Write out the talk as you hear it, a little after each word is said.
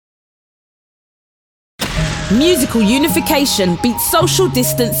Musical unification beats social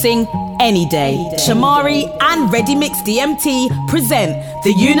distancing any day. Shamari and Ready Mix DMT present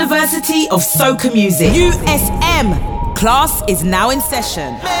the University of Soca Music, USM. Class is now in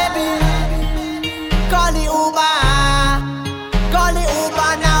session. Baby, call the Uber. Call the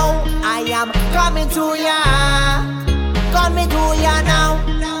Uber now. I am coming to ya. Call me to ya now.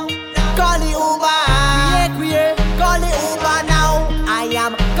 Call the Uber. Call the Uber now. I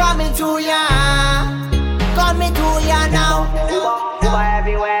am coming to ya. Call me to ya now. Uber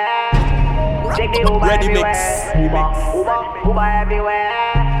everywhere. Take the Uber Ready everywhere. Mix. Uber everywhere.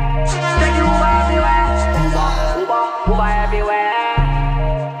 Take the Uber everywhere. Uber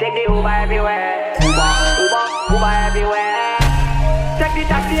everywhere. Take the Uber everywhere. Uber everywhere. Take the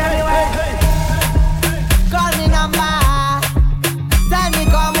taxi everywhere. Call me number. Tell me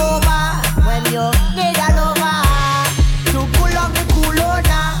come over when you need a lover. To pull up the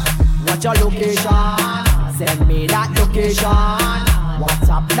Kulona. What's your location? Send me that location.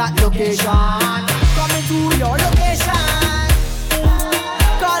 WhatsApp that location. Coming to your location.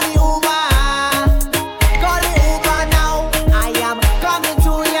 Call the Uber. Call the Uber now. I am coming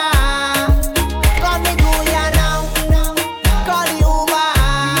to ya. Call me to ya now. Call the Uber.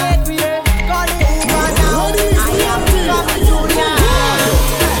 Call the Uber now. I am coming to ya.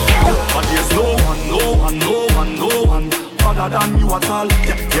 But there's no one other than you at all.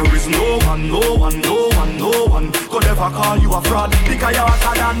 There is no one could ever call you a fraud. Because you're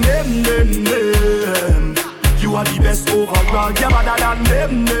hotter than them. You are the best overall. You're better than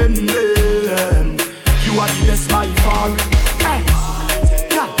them. You are the best by far. Hey.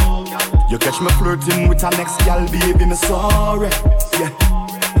 Yeah. You catch me flirting with our next gal, baby, me sorry. Yeah.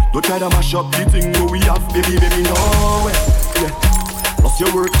 Don't try to mash up the thing that we have, baby, no way. Yeah. Plus you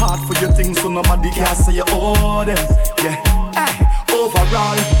work hard for your things, so nobody can say you owe them. Yeah. Hey.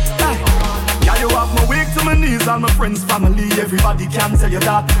 Overall. Hey. Yeah, you have me weak to my knees, all my friends, family, everybody can tell you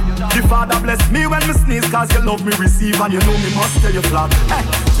that. The Father bless me when me sneeze, cause you love me receive and you know me must tell you flat. Hey,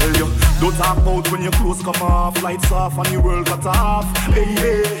 tell you, don't talk about when your clothes come off, lights off and your world cut off. Hey,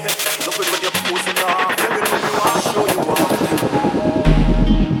 hey, look at when you're posing off, let me know you are, show you off.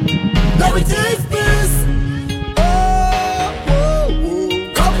 Let me take this.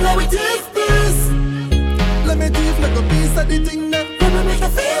 Come let me take this. Let me give like a piece of the thing that let me make you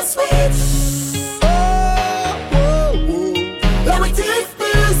feel sweet. Let me take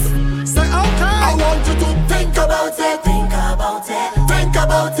this. Say okay. I want you to think about it. Think about it. Think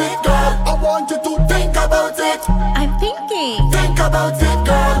about it, girl. I want you to think about it. I'm thinking. Think about it,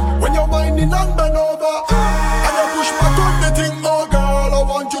 girl. When you're whining and bend over, and you push back on the thing, oh girl, I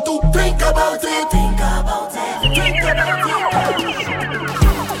want you to think about it. Think about it. Think about it.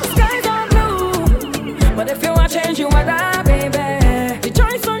 Skies are blue, but if you want change, you want that, baby. The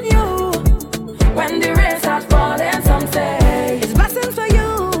choice on you. When the rain starts falling, some say it's blessings for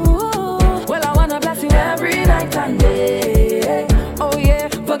you. Well, I wanna bless you every night and day. Oh yeah,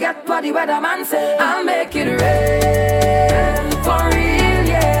 forget what the weatherman say. I'll make it rain for real,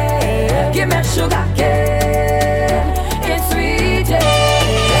 yeah. Give me sugar cane, it's sweet,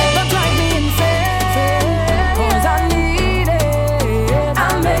 yeah. Don't drive me insane, cause I need it.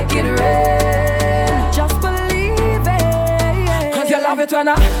 I'll make it rain, just believe it. Cause you love it when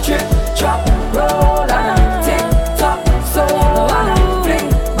I trip, drop, roll and I tick tock, so and I fling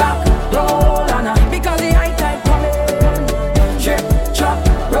back, roll and I because the high tide coming. Trip, drop,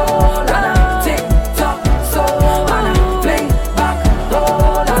 roll and I tick tock, so and I fling back,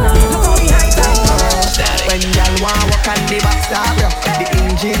 roll and I look how the high tide coming. When y'all want walk on the back stop, yeah. The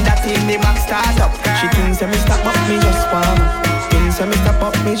engine that in the back start up. She thinks that me stop up, me just warm up. Thinks that me stop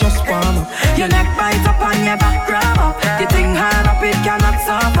up, me just warm up. Your neck bite up and your back grab up. You think hard up, it cannot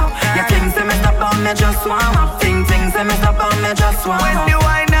stop up. You think say me stop up, me just warm up. Think say me stop up, me just warm When up. the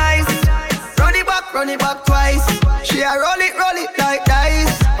wine nice, run it back twice. She a roll it like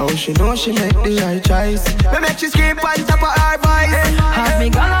dice. Oh, she know she make the right choice. Me make she scream on top of her voice. Have me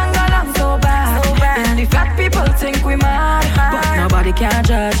galang so bad. And the fat people think we mad, but nobody can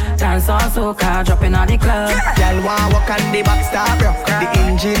judge. Dance on soca, dropping on the club. Y'all want walk on the back stop, yeah. The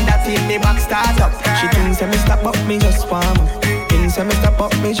engine that in the back start up. She thinks that me stop up, me just warm up. Thinks that me stop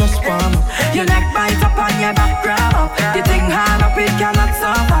up, me just warm up. Your neck bite up and your back grab up. You think hard up, it cannot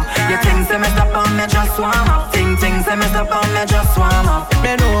stop up. You think say me stop up, me just warm up. Think say me stop up, me just warm up.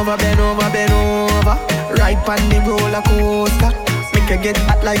 Bend over, right on the roller coaster. Make you get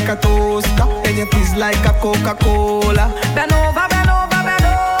hot like a toaster. Then you fizz like a Coca-Cola. Bend over,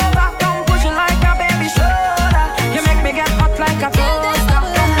 come push it like a baby shoulder. You make me get hot like a toaster.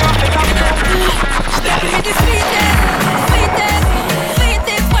 Come rock it up, Give me the sweetest, sweetest,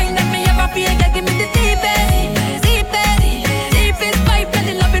 sweetest wine that me ever feel. Give me the deepest,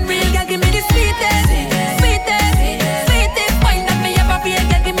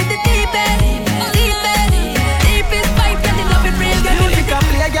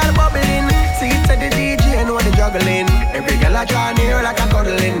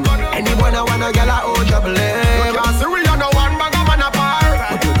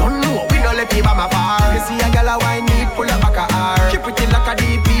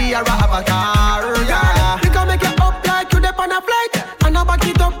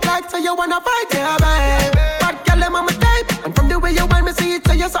 wanna fight, yeah, babe. Bad girl, them on my type. And from the way you want me see it,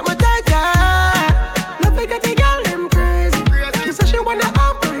 so you suck my tight, yeah. Love me get the girl, them crazy. She say she wanna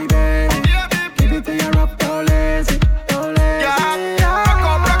have my baby. Give it to you up, don't lazy, don't lazy. Yeah,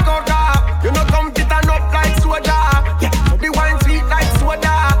 rock out, you know come get an up like soda. Yeah, the wine sweet like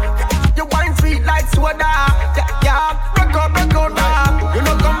soda. Your wine sweet like soda. Yeah, rock out, you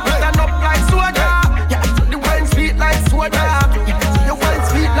know come get an up like soda. Yeah, the wine sweet like soda. Your wine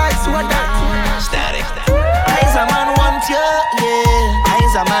sweet like soda. Static. Eyes a man want you, yeah.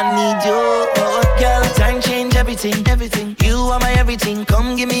 Eyes a man need you. Oh, girl, time change everything, everything. You are my everything.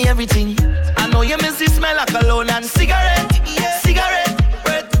 Come give me everything. I know you miss the smell of cologne and cigarette, yeah. Cigarette,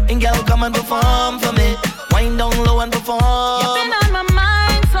 breath. And girl, come and perform for me. Wind down low and perform. You've been on my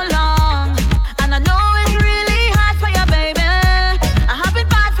mind so long, and I know it's really hard for you, baby. I have been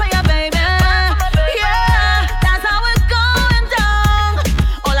bad for you, baby. Yeah, that's how it's going down.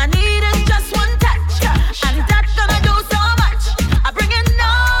 All I need is just one touch, and that's gonna do so much. I bring it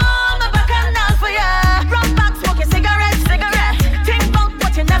on my back and down for you. Rock back, smoking cigarette. Think about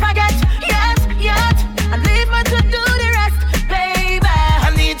what you never get, yet, and leave me to do the rest, baby. I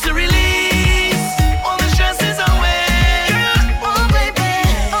need to release all the stresses away. Oh baby,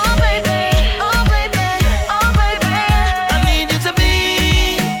 oh baby, oh baby, oh baby. I need you to be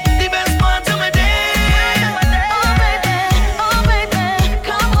the best part of my day. Oh baby,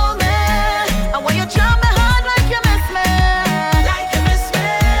 come hold me. I want you to jump me hard like you miss me. Like you miss me.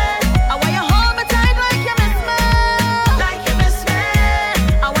 I want you hold me tight like you miss me. Like you miss me.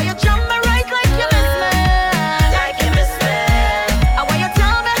 I want you jump me right like you miss me. Like you miss me. I want you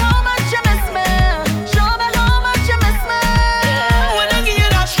tell me how much you miss me. Show me how much you miss me. When I give you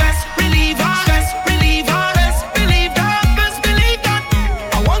that stress reliever, best believe that. Best believe that.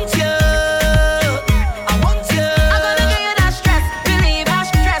 I want you. I'm gonna give you that stress reliever,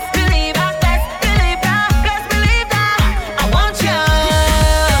 best believe that. I want you.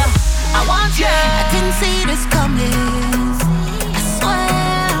 I want you. I didn't see this coming. I swear,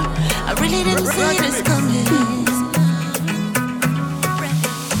 I really didn't see this coming.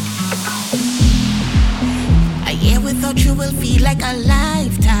 A year without you will feel like a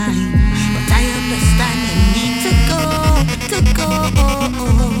lifetime, but I understand you need to go.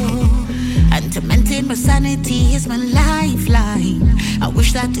 And to maintain my sanity is my lifeline. I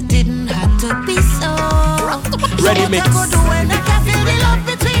wish that it didn't have to be so. Ready So mix. what I go do when I can feel the love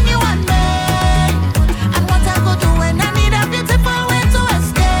between you and me? And what I go do when I need a beautiful way to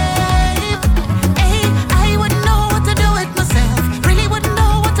escape? Hey, I wouldn't know what to do with myself. Really wouldn't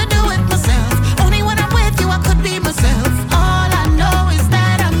know what to do with myself. Only when I'm with you I could be myself. All I know is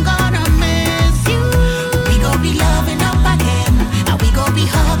that I'm gonna miss you. We gon' be loving up again, and we gon' be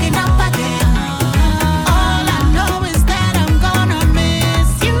hugging up again. All I know is that I'm gonna miss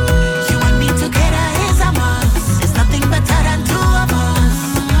you. You and me together is a must. There's nothing better than two of us.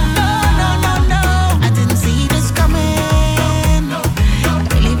 No, I didn't see this coming. I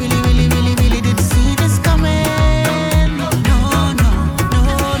really didn't see this coming. No,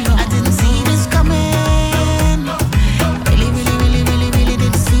 I didn't see this coming. I really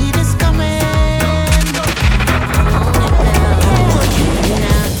didn't see this coming.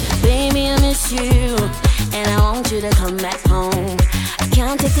 Baby, I miss you, and I want you to come back home. I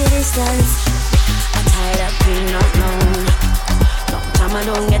can't take the distance. I'm tired of being alone. Long time I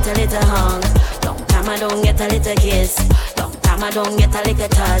don't get a little hug. Long time I don't get a little kiss. Long time I don't get a little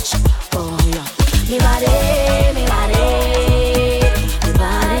touch. Oh yeah, me body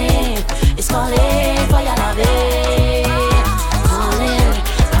is calling for your loving. Calling,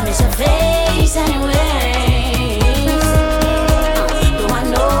 I miss your face anyway.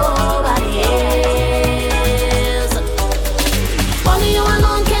 Only you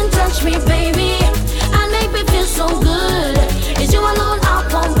alone can touch me, baby, and make me feel so good. It's you alone I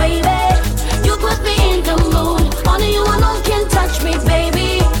want, baby. You put me in the mood. Only you alone can touch me,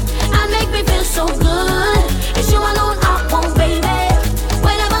 baby, and make me feel so good. It's you alone I want, baby.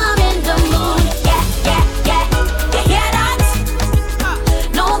 Whenever I'm in the mood, yeah. You hear that?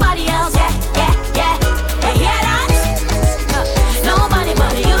 Nobody else, yeah. You hear that? Nobody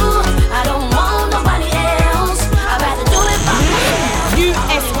but you. I don't want nobody else. I'd rather do it by myself.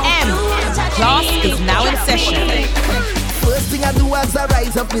 USM. Class is now in session. First thing I do as I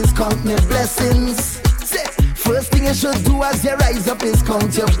rise up is count my blessings. Say, first thing you should do as you rise up is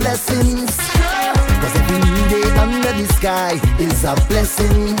count your blessings. Cause every new day under the sky is a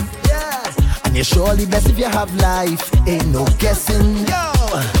blessing. And you're surely blessed if you have life, ain't no guessing.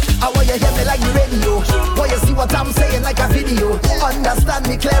 I want you hear me like the radio. Want you see what I'm saying like a video. Understand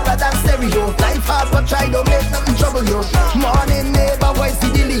me clearer than stereo. Life hard but try don't make nothing trouble you. Morning neighbor, voice the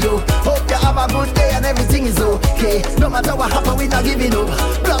dealio. everything is okay. No matter what happen, we not giving up.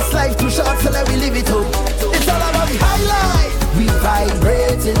 Plus life too short, so let we live it up. It's all about the high life. We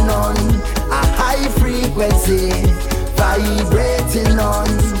vibrating on a high frequency, vibrating on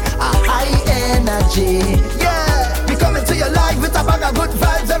a high energy. Yeah, we coming to your life with a bag of good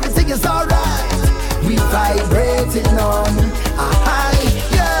vibes. Everything is alright. We vibrating on a high.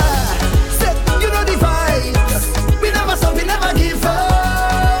 Yeah, say, you know the vibes. We never stop, we never give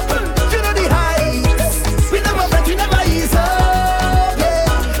up. You know the heights. We never break, we never ease up.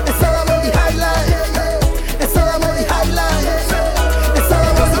 Yeah, it's all about the highlight. It's all about the highlight. It's all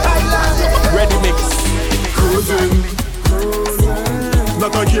about the highlight. Ready mix. Cruising.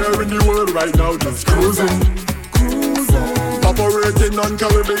 Not a care in the world right now, just cruising. Operating on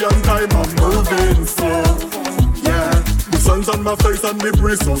Caribbean time, I'm moving slow. Yeah, the sun's on my face and the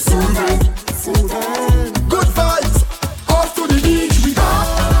breeze so soothing. Good vibes, off to the beach we go.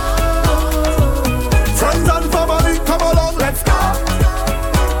 Friends and family, come along, let's go.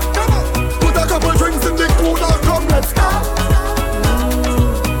 Come on, put a couple drinks in the cooler, come, let's go.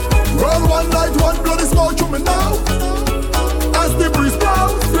 Roll one light, one bloody smoke to me now. As the breeze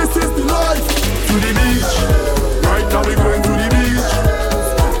blows, this is the life. To the beach, right now we going to the beach.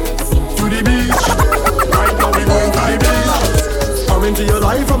 To the beach, right now we going to the beach. Come into your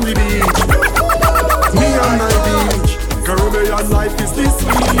life from the beach. Me on my beach. Caribbean life is this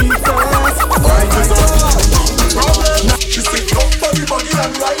sweet. Right is up. She sit up for the buggy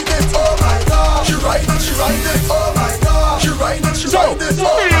and ride it. Oh my God. She ride it, she ride it. Oh my God. She ride it, she ride it. Oh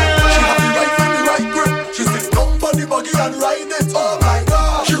my God. She have the right in the right grip. She sit up for the buggy and ride it. Oh my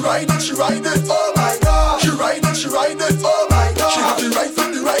God. She ride it, she ride it. Oh my God. She ride it, she ride it. Oh my God. She have the right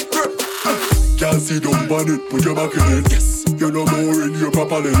in the right grip. Can't see down on it, put your back in it. Yes. You're no more in your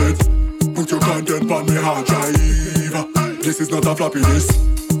proper limit. Put your content on me hard drive. This is not a floppiness.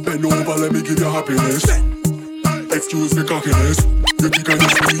 Bend over, let me give you happiness. Excuse me cockiness. You think I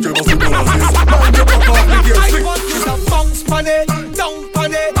just need you, but you know this. Mind your pop off with your slick. It's a bounce on it, dump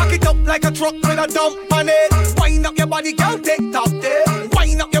on it. Back it up like a truck with a dump on it. Wind up your body, girl, take top there.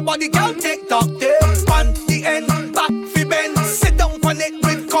 Wind up your body, girl, take top there. On the end, back fi bend. Sit down on it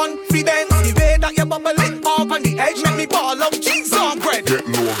with confidence. The way that you bubble it up on the edge, make me ball up cheese on bread. Get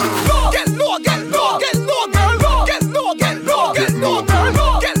low, girl. Get low, get low, get low, girl. Get low, get low, get low,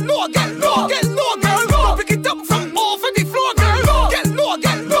 girl. Get low, get low, get low, girl. Pick it up from over the floor, girl. Get low,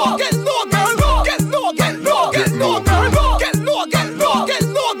 get low, get low, girl. Get low, get low, get low, girl. Get low, get low, get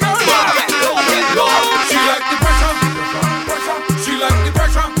low, girl. Get low, get low. She like the pressure, she like the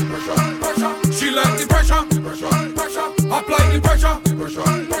pressure, she like the pressure, apply the pressure,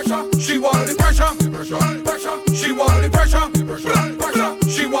 she want the pressure, she want the pressure,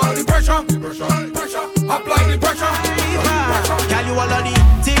 she want the pressure, apply the pressure. Girl, you all on the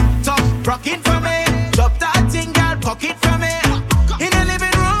TikTok, rock it for me. Drop that thing, girl, cock it for me. In the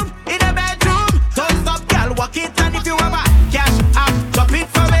living room, in the bedroom, don't stop, girl, walk it. And if you have a cash app, drop it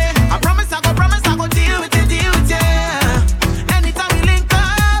for me. I promise I go deal with it, Anytime we link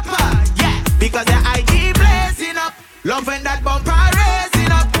up, yeah, because the IG blazing up, love when that bumper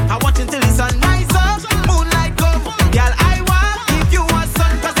raising up. I watch until the sun rise up, moonlight come, girl, I want if you want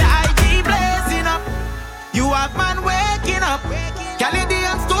sun, cause the IG blazing up. You have man waking up, girl, in the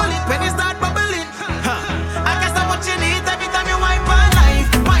I'm stolen when you start bubbling. I guess I'm what you need every time you wipe on life.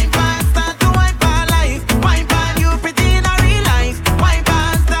 Wipe on, start to wipe on life. Wipe on, you pretty in a real life. Wipe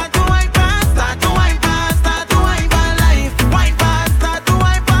on, start to wipe on, start to wipe on, start to wipe on life. Wipe on, start to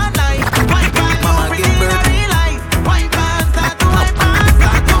wipe on life. Wipe on, you pretty in a real life. Wipe on, start to wipe on,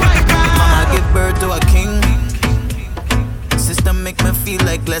 start to wipe on. Mama give birth to a king. System make me feel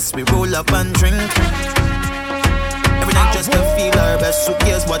like less. We roll up and drink. Every night just to feel our best. Who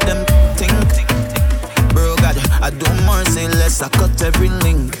cares what them think? Bro, God, I do more, say less. I cut every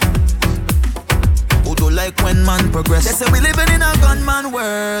link. Who do like when man progress? They say we living in a gunman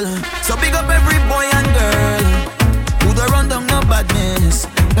world. So big up every boy and girl who don't run down no badness.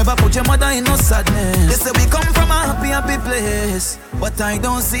 Never put your mother in no sadness. They say we come from a happy place, but I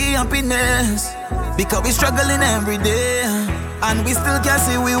don't see happiness because we struggling every day and we still can't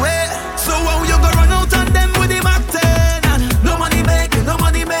see we way. So how you go run out on them with the back ten and no money making, no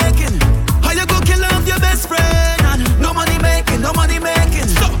money making? How you go kill off your best friend and no money making, no money making?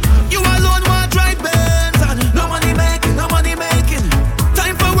 So you alone want drive Benz and no money making, no money making?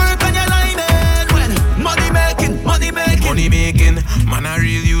 Time for work on your line when money making, money making. Money making, man a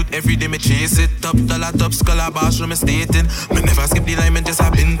real youth. Every day me chase it. Top dollar, top scholar, boss from me stating. Me never skip the line, man just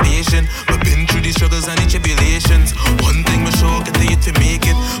have been patient. Me been through the struggles and the tribulations. One thing me sure, get the youth to make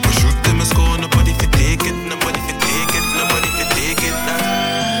it. Me shoot them, me score, nobody fi take it. Nobody fi take it, nobody fi take it.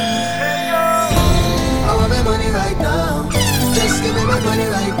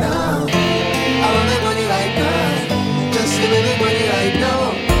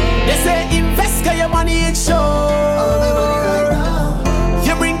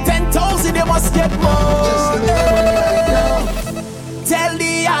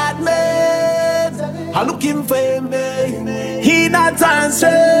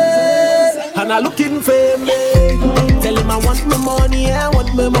 straight, and I looking for me. Tell him I want my money, I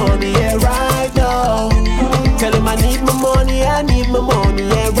want my money, yeah, right now. Tell him I need my money, I need my money,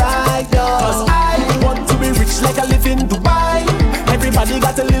 yeah, right now. Cause I want to be rich like I live in Dubai. Everybody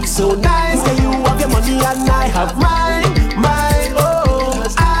got to live so nice. Can you have your money and I have mine, oh.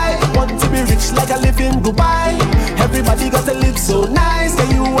 I want to be rich like I live in Dubai. Everybody got to live so nice. Can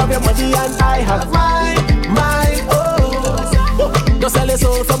you have your money and I have mine, oh. Don't sell your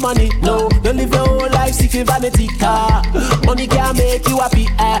soul for money, no. Don't live your whole life seeking vanity car. Money can't make you happy,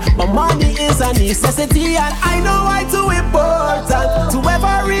 but money is a necessity. And I know why too important to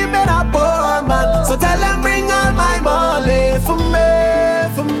ever remain a poor man. So tell them bring all my money for me,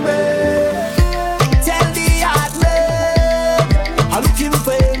 for me. Tell the hard man I'm looking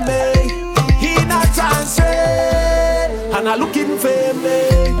for me. He not transferred, and I'm looking for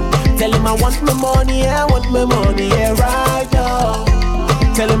me. Tell him I want my money, I want my money, yeah, right now.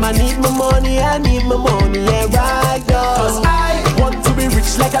 Tell him I need my money, I need my money, yeah, right now. Cause I want to be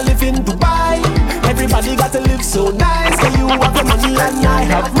rich like I live in Dubai. Everybody got to live so nice. Can you have your money and I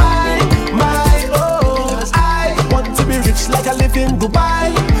have mine, oh. I want to be rich like I live in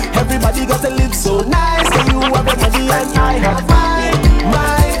Dubai. Everybody got to live so nice. Can you have your money and I have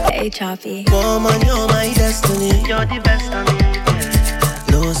mine, Hey, Choppy. Woman, you're my destiny. You're the best of me.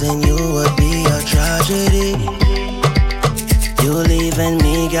 Losing you would be a tragedy. You leaving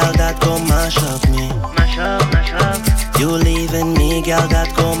me, girl, that go mash up me. Mash up, mash up. You leaving me, girl,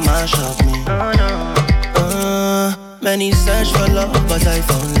 that go mash up me. Oh no. Many search for love, but I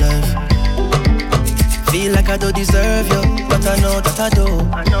found love. Feel like I don't deserve you, but I know that I do.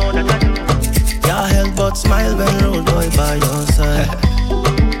 I know that I do. Can't help but smile when road boy by your side.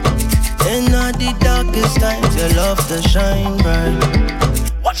 In all the darkest times, your love to shine bright.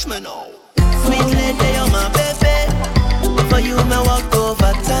 Watch me now. Sweet lady, you're my baby. For you, me walk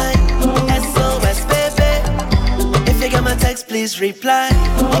over time. SOS, baby. If you get my text, please reply.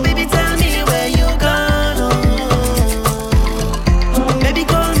 Oh, baby, tell me where you gone. Oh. Baby,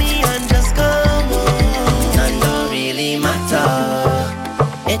 call me and just come home. None don't really matter.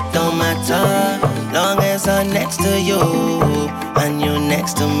 It don't matter. Long as I'm next to you and you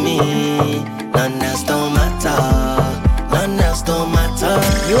next to me. None else don't matter. None else don't matter.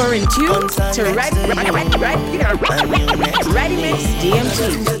 You are in tune to Ready Mix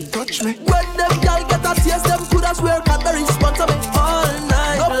DMT. Touch me. When them y'all get a taste, them coulda swear got the response of me all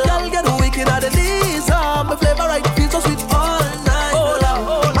night. Up y'all get wicked at the knees. My flavor right feels so sweet all night. Oh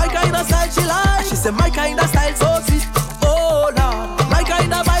Lord, my kind of style she like. She said my kind of style so sweet. Oh Lord, my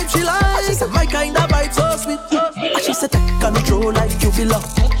kind of vibe she like. She said my kind of vibe so sweet. She said take control like you belong.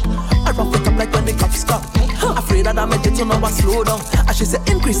 I rough it up like when the cops come. Afraid that I made it to know I slow down. And she said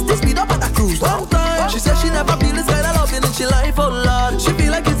increase the speed up and I cruise down time. She said she never feel this kind of loving in she life, oh Lord. She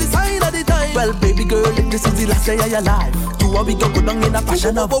feel like it's the sign of the time. Well baby girl, if this is the last day of your life, two of we go down in a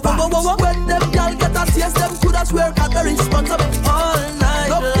passion of vibes. When them y'all get a taste, them coulda swear got the response of it all night.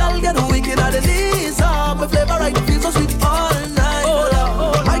 Up y'all get wicked at the knees. My flavor right feels so sweet all night. Oh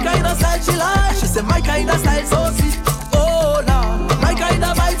Lord, my kind of style she like. She said my kind of style so sweet. Oh Lord, my kind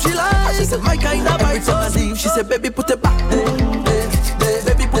of vibe she like. She said my kind of vibe so sweet. She said baby put it back there,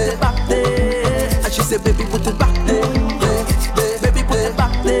 baby put it back there. And she said baby put it back there, baby put it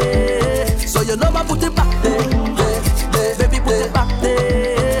back there. So you know I put it back there, baby put it back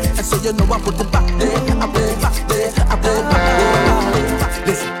there. And so you know I put it back there, I put it back there, I put it back there.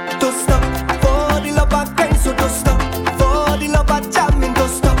 Listen, don't stop for the love of Christ, so don't stop for the love of jamming, don't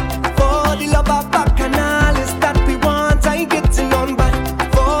stop for the love of bacchanal is that we want. I ain't getting on by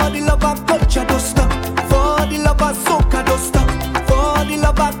for the love of culture, don't stop for the love of soca, don't stop for the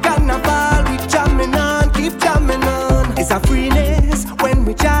love of carnival. We jamming on, keep jamming on. It's a freeness when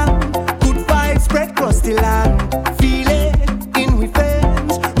we jam. Good vibes spread across the land. Feel it in we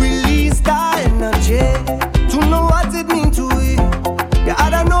veins. Release the energy to know what it means to it. Yeah, I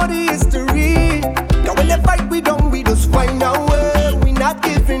don't know the history. Yeah, when they fight we don't, we just find our way. We not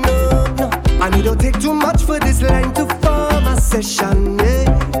giving up, no. And it don't take too much for this line to form a session, yeah.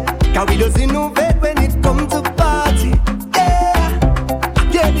 Cause we just innovate when it comes to party, yeah.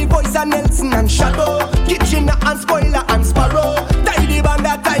 Yeah, the voice of Nelson and Shadow, Kitchener and Spoiler and Sparrow. Tidy band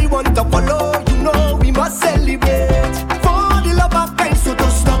that I want to follow. You know we must celebrate. For the love of Christ, so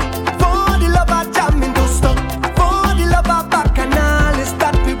don't stop. For the love of jamming, don't stop. For the love of bacchanal is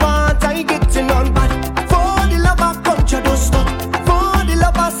that we want. I getting on bad. For the love of culture, don't stop. For the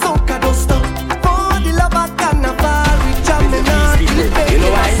love of soca, don't stop. For the love of carnival, we jamming on. You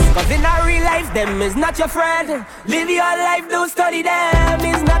know why? Cause in our real life, them is not your friend. Live your life, don't study them.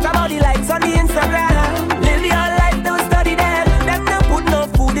 It's not about the likes on the Instagram. Live your life, don't study them. Them don't put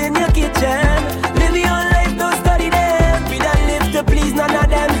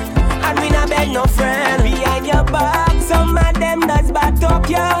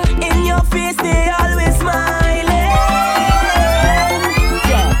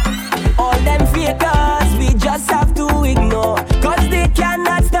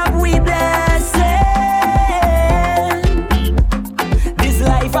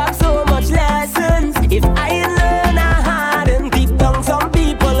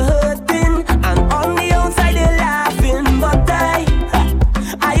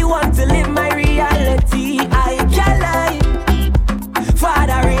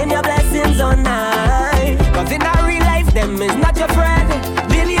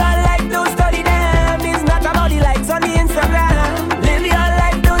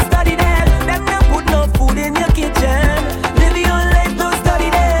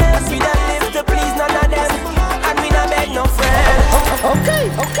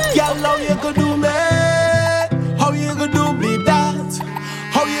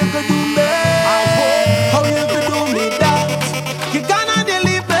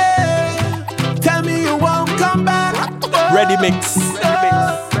Mix.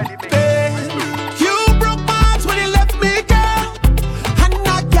 You broke my heart when you left me, girl, and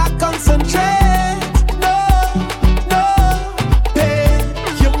I can't concentrate. No, babe.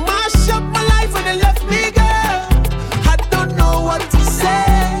 You mash up my life when you left me, girl. I don't know what to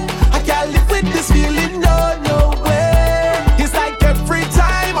say. I can't live with this feeling, no way. It's like every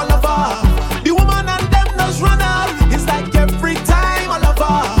time I love her, the woman and them just run out. It's like every time I love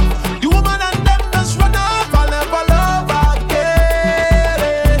her, the woman and them just run out. I'll never love again.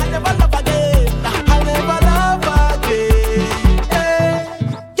 I'll never love again. I'll never love again.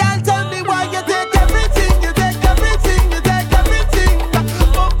 Girl, tell me why you take everything, you take everything, you take everything.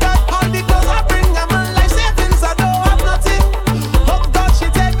 Oh God, all the girls I bring, I'm on life savings, I don't have nothing. Oh God, she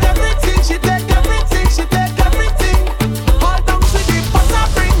take everything, she take everything, she take everything. All down to the pot I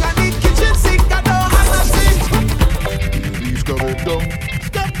bring, and the kitchen sink, I don't have nothing. Please come it down.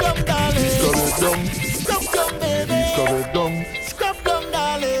 Scrub down, darling. Please come it down. Scrub down, baby. Please come it down. Scrub down,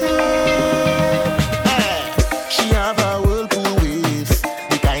 darling. She have a whirlpool waist,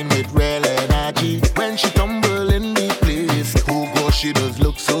 the kind with real energy. When she tumble in the place, oh gosh, she does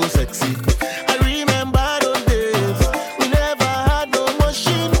look so sexy. I remember those days, we never had no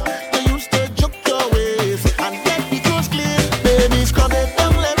machine. They used to juke your waist and get the toes clean. Baby, scrub it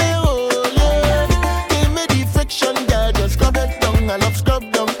down, let me hold you. Give me the friction, girl, just scrub it down. I love scrub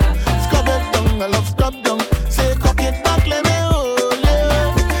down, scrub it down. I love scrub down. Say cock it back, let me hold you.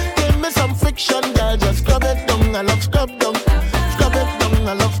 Give me some friction, girl, just scrub it down. I love scrub down, scrub it down.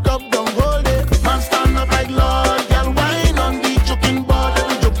 I love scrub down. Hold it, man, stand up like Lord, girl, wine on the juking ball, let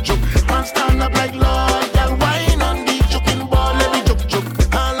me juke. Man, stand up like Lord, girl, wine on the juking ball, let me juke.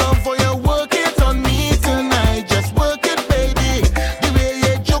 I love for you, work it on me tonight, just work it, baby. The way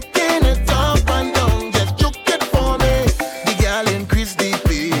you're juking it up and down, just juke it for me. The girl increase the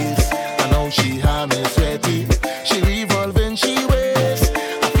pace, and now she have me sweaty. She revolving, she waist,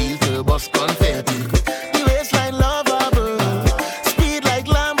 I feel the bus confetti. The waistline lovable, speed like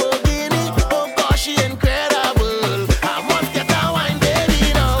Lamborghini. Oh gosh, she incredible. I must get a wine,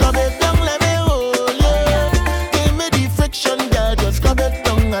 baby, now. Scrub it down, let me hold you. Give me the friction, girl, just scrub it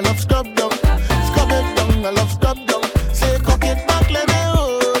down. I love scrub down, scrub it down. I love scrub down. Say cock it back, let me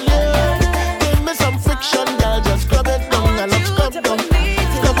hold you. Give me some friction, girl, just scrub it down. I love scrub down,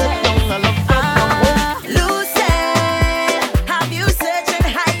 scrub it down. I love scrub down. Lucy, have you searching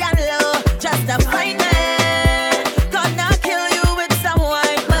high and low just to find me? Gonna kill you with some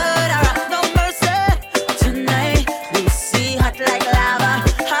white murderer, no mercy. Tonight, Lucy, hot like lava.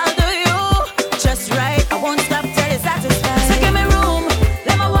 I'll do you just right. I won't stop till you're satisfied. So give me room,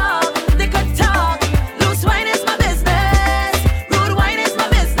 let me walk, they could talk. Loose wine is my business, rude wine is my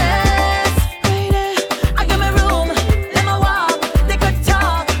business. Lady, I give me room, let me walk, they could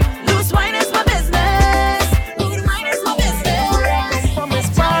talk. Loose wine is my business, rude wine is my business. From this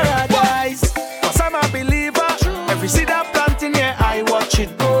paradise, 'cause I'm a believer. Every seed I plant in here, I watch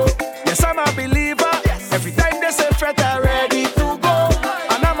it grow. Yes, I'm a believer. Every time they say threat, I'm ready to go.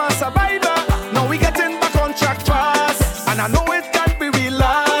 And I'm a survivor. Now we getting back on track fast, and I know it can't be real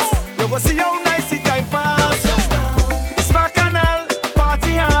last. You go see how nice it time pass. It's bacchanal,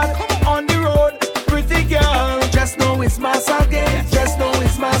 party hard, on the road, pretty girl. Just know it's mass again, just know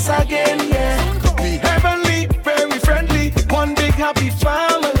it's mass again, yeah. Be heavenly, very friendly, one big happy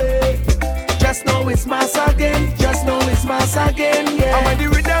family. Just know it's mass again, just know it's mass again, yeah. And when the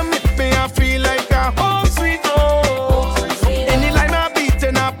rhythm hit me, I feel like a home sweet home. In the line I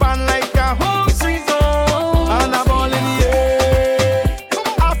beating up and like a home sweet home. And I'm all in the air,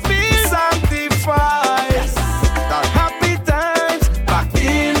 I feel sanctified. That happy times back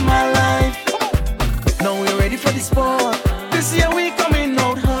in my life. Now we're ready for the sport. This year we coming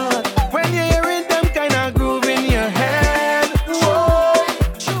out hard. When you're hearing them kind of groove in your head,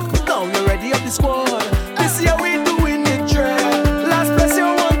 now you're ready up the squad. This year we doing it dread. Last place you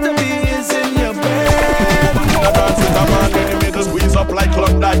want to be is in your bed. I dance with a man in the middle, squeeze up like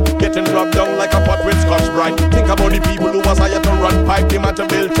Klondike, getting rubbed down like a pot with Scotch Brite. Think about the people who was hired to run pipe, the man to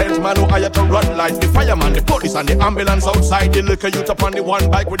build tents, man who hired to run lights, the fireman, the police and the ambulance outside, the liquor youth up on the one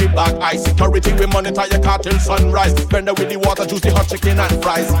bike with the black eye. Security we monitor your car till sunrise. Vendor with the water, juice, the hot chicken and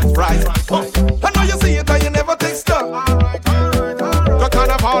fries. Oh, I know you see it and you never take stock. The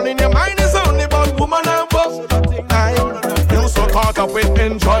carnival in your mind is only about woman and buff. You so caught up with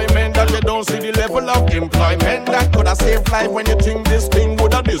enjoyment that you don't see the level of employment that could have saved life when you think this thing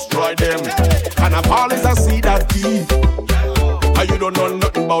would have destroyed them. Carnival is a seed that deep, and you don't know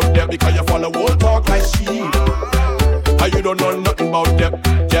nothing about them because you follow old talk like sheep. And you don't know nothing about them.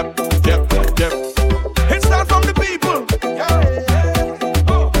 It starts from the people.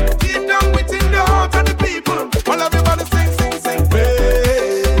 Deep down within the heart of the people. While everybody sing.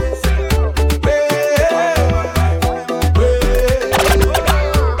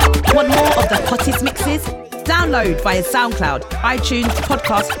 Download via SoundCloud, iTunes,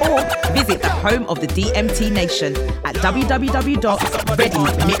 podcast, or visit the home of the DMT Nation at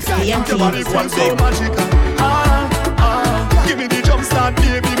www.readymixdmt. Give me the jump start,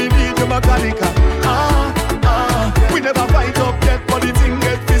 baby, me need your mechanica. We never fight up yet, but the thing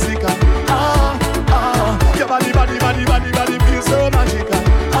get physical. Your body feels so magical.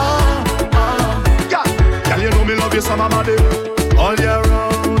 Girl, you know me love you, summer body. All year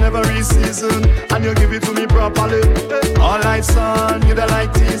round, every season, and you give it to me properly. All night sun, you the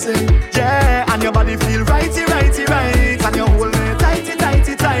like teasing. Yeah, and your body feel righty, right, and you hold me tighty.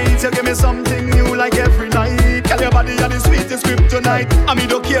 You give me something new like every night. Girl, your body are the sweetest kryptonite, and me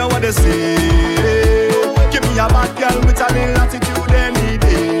don't care what they say. Give me a bad girl with a little attitude any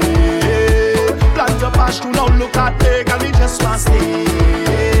day. Plant your passion, now look at me, girl, me just want stay.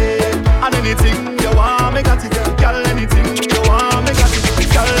 And anything you want, me got it, girl. Anything you want, me got it,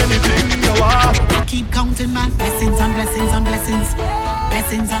 girl. Anything you want. I keep counting my blessings on blessings on blessings,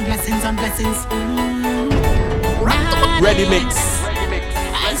 blessings on blessings on blessings. Ready mix.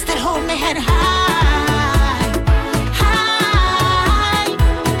 I still hold my head high.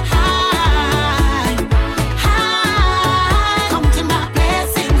 Counting my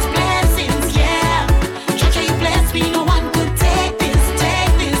blessings, yeah. Judge how you bless me, no one could take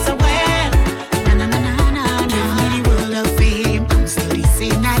this away. Na. Give me the world of fame, I'm still the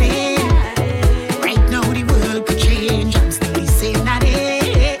same, not it. Right now the world could change, I'm still the same, not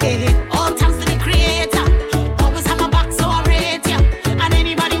it. All thanks to the Creator, always have my back, so I rate ya. And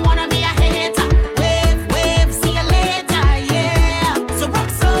anybody wanna be a hater, wave, see you later, yeah. So rock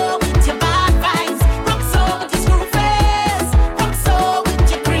so with your bad vibes, rock so with your screw face, rock so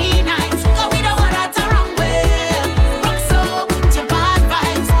with your green eyes, go we don't want that wrong way. Rock so with your bad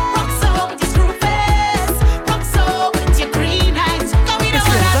vibes, rock so with your screw face, rock so with your green eyes, go we don't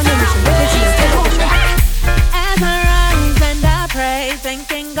want that wrong way. As I rise and I pray,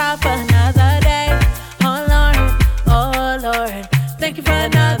 thanking God for another day. Oh Lord, thank you for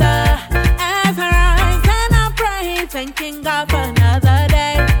another. As I rise and I pray, thanking God for another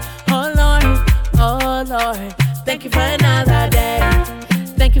day. Oh Lord, thank you for another day.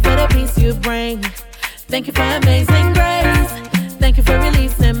 Thank you for the peace you bring. Thank you for amazing grace. Thank you for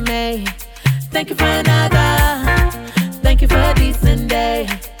releasing me. Thank you for another. Thank you for a decent day.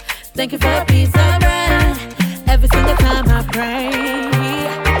 Thank you for a piece of bread. Every single time I pray.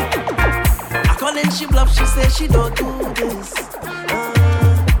 I call and she bluff, she says she don't do this.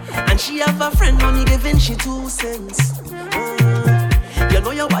 And she have a friend only giving she 2 cents. You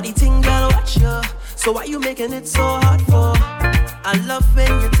know your body thing, girl, watch ya. So why you making it so hard for? I love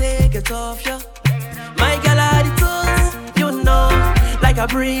when you take it off, yeah. My girl, I the tools, you know. Like a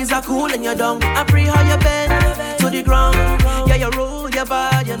breeze, I cool in your dung. I pray how you bend to the ground. Yeah, you roll your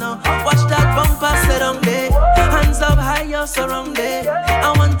body, you know. Watch that bumper sit on there. Hands up high, you're surrounded.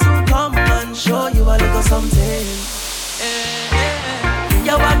 I want to come and show you a little something.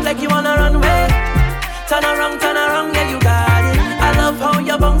 You walk like you wanna run away. Turn around, yeah, you got it. I love how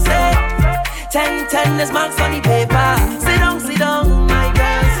you bounce it. 10 is marks on the paper. Sit down, my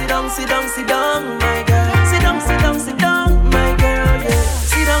girl. Sit down, my girl. Sit down, my girl, yeah.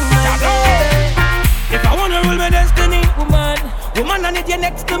 Sit down, my girl. If I wanna rule my destiny, woman, I need you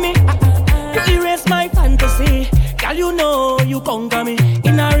next to me. You erase my fantasy. Girl, you know you conquer me.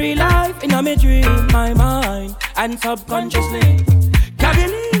 In a real life, in a me dream, my mind, and subconsciously. Can't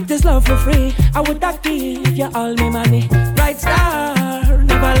believe this love for free. I would not give you all my money. Bright star,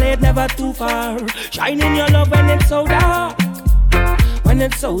 never late, never too far. Shining your love when it's so dark. When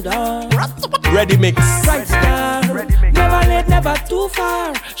it's so dark. Ready mix. Bright star, never late, never too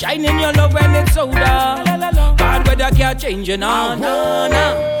far. Shining your love when it's so dark. Bad weather can't change you now. No.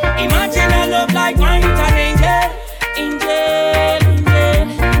 Imagine a love like mine with an angel.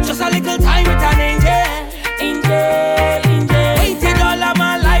 Just a little time with an angel. Waited all of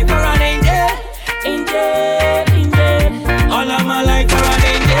my life for an angel. All of my life for an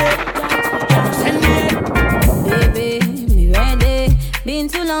angel. Send me. Baby, me ready. Been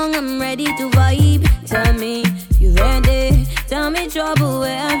too long, I'm ready to vibe. Tell me, you ready? Tell me trouble,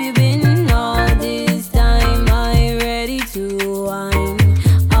 where have you been all this time? I ready to wine.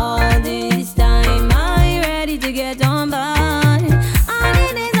 All this time, I ready to get on board. All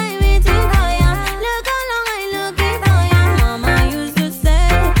the days I waiting for ya. Look how long I looking for ya. Mama used to say,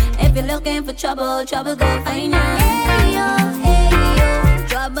 if you're looking for trouble, trouble go find ya. Hey yo,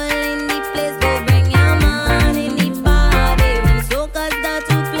 trouble in the place, go bring your man in the party. When soca's start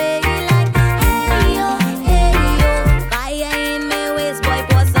to play like, hey yo, fire in my waist, boy,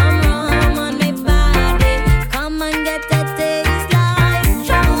 pour some rum on my body. Come and get a taste like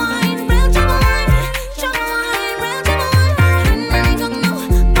trouble wine, real trouble wine,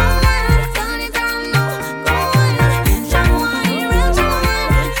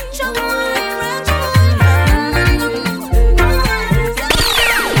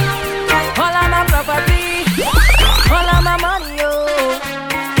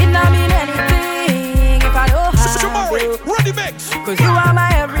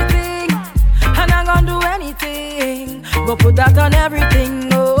 can do anything. Go put that on everything,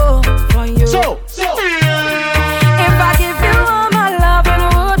 oh, for you. So. If I give you all my love, and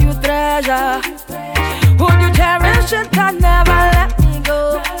would you treasure? Would you cherish it and never let me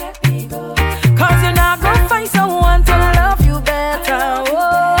go? Cause you're not gonna find someone to love you better,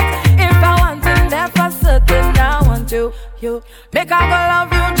 oh. If I want it, that for certain, I want to. You make I go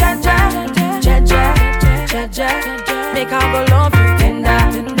love you, Jaja. Make I go love you, tender.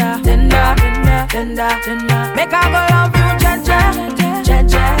 Make I go love you, Jaja.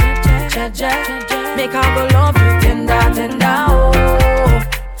 Make I go love you, tender, oh,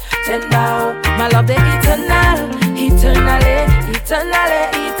 tender, oh. My love the eternally.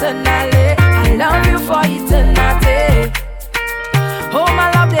 I love you for eternity. Oh,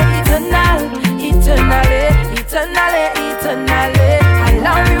 my love the eternally. I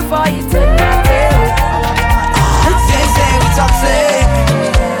love you for eternity. Say we toxic.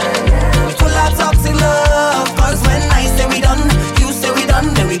 We full of toxic love. Cause when I say we done, you say we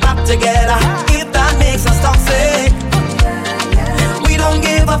done, then we back together. If that makes us toxic, we don't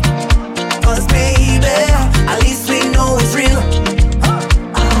give up. Cause baby, at least we know it's real.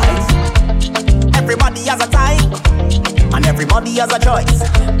 Everybody has a type, and everybody has a choice.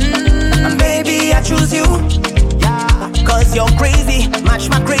 And baby, I choose you. Cause you're crazy, match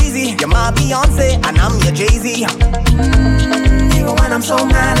my crazy. You're my Beyonce, and I'm your Jay-Z. Even when I'm so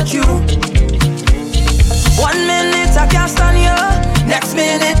mad at you. 1 minute I can't stand you, next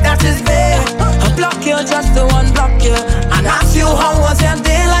minute that is there. I block you just to unblock you, and ask you how was your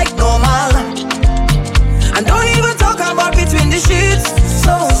day like normal. And don't even talk about between the sheets.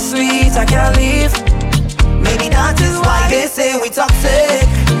 So sweet, I can't leave. Maybe that is why they say we toxic.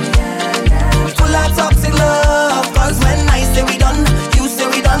 We full of toxic love. Cause when I say we done, you say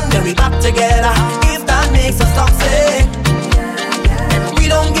we done, then we back together. If that makes us toxic, we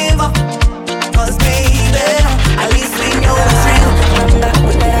don't give up. Cause baby, at least we know it's real.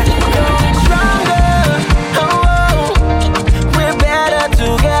 Stronger, oh, we're better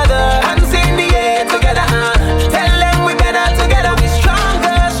together. Hands in the air together, tell them we better together. We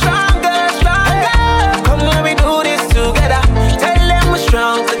stronger. Come when we do this together. Tell them we're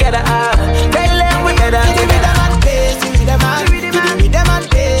strong together. Tell them we better together.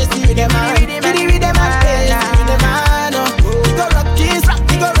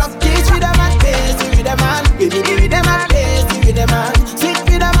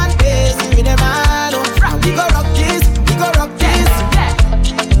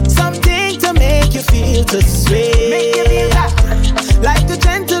 To sway, like a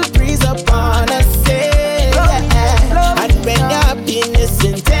gentle breeze upon a sail, and when your happiness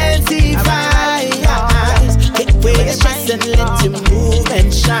intensifies, take away your stress and let you move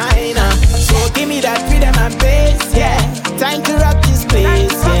and shine. So give me that rhythm and bass, yeah. Time to rock this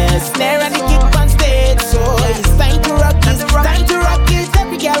place, yeah. Snare and the kick on stage, so it's time to rock this. Time to rock it.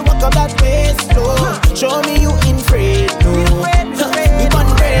 Every girl walk up that way slow. Show me you in afraid, no. We born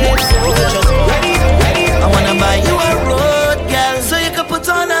brave, so just ready. I wanna buy you a road, girl, so you can put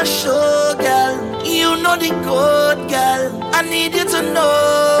on a show, girl. You know the code, girl. I need you to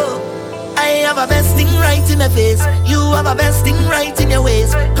know I have a best thing right in the face. You have a best thing right in your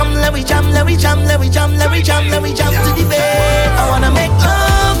ways. Come, let we jam, let we jam, let we jam, let we jam, let we jam to the bed. I wanna make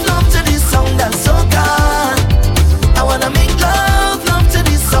love to this song that's so calm. I wanna make love to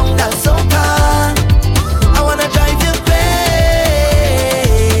this song that's so calm. I wanna drive you crazy,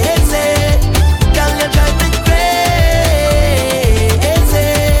 girl, you drive me crazy.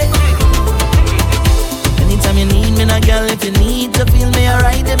 Anytime you need me, now, girl, if you need to feel me,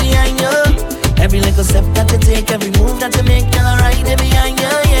 alright, there behind you. Every little step that you take, every move that you make, girl, alright, there behind you,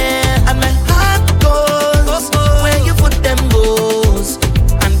 yeah. And my heart goes where your foot them goes.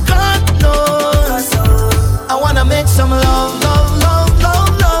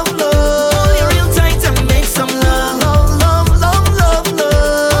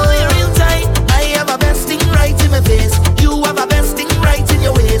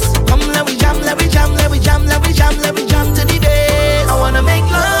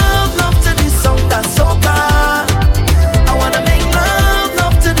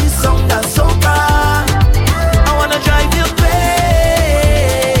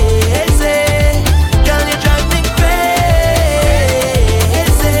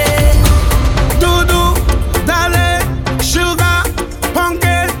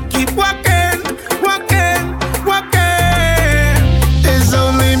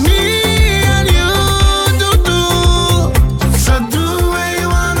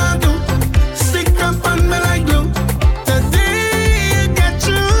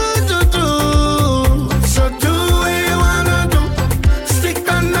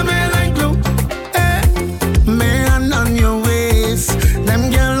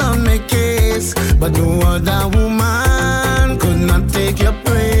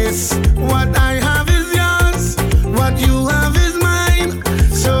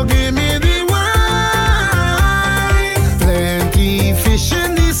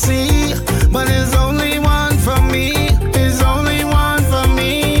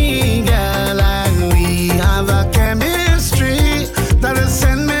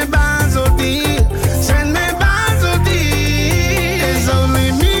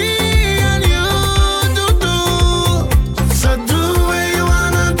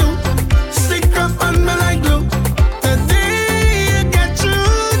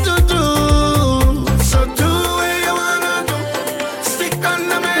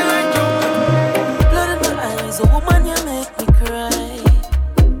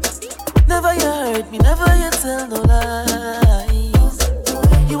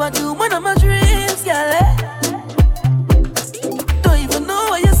 you are too one of my dreams, girl. Don't even know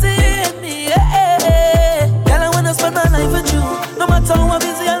what you're saying me. Girl, I wanna spend my life with you. No matter how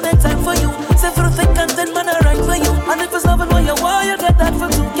busy, I'll make time for you. Say through thick and thin, man, I write for you. And if it's loving what you want, you get that for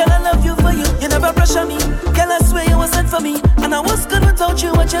two. Girl, I love you for you. You never pressure me. Girl, I swear you were sent for me. And I was good without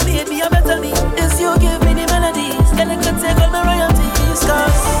you. What you made me, I better me. Is you give me the melodies. Girl, I can take all my royalties.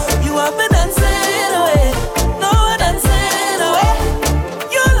 Cause you have been dancing away. No one dancing away.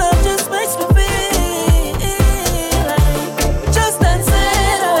 Your love just makes me feel like just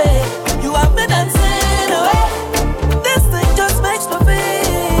dancing away. You have been dancing away. This thing just makes me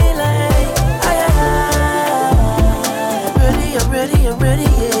feel like I'm ready, I'm ready, I'm ready,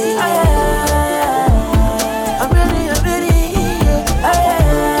 yeah. I'm ready, I'm ready, yeah.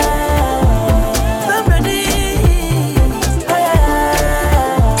 I'm ready,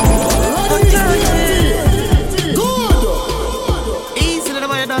 Good. Easy to the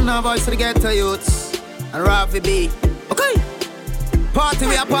way you done now, boys, to the ghetto youths and Rafi B. Okay. Party,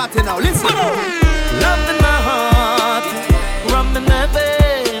 we are party now. Listen. love in my heart, rum in my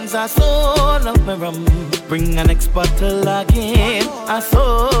veins. I so love my rum. Bring an next bottle again. I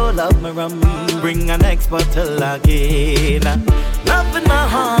so love my rum. Bring an next bottle again. Love in my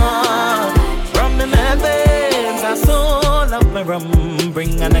heart, rum in my veins. I so love my rum.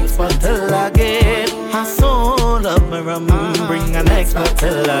 Bring an next bottle again. I so love my rum. Bring an next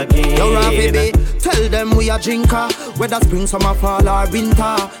bottle again. Yo, baby, tell them we a drinker, whether spring, summer, fall or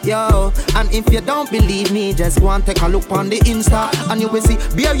winter. Yo, and if you don't believe me, just go and take a look on the Insta, and you will see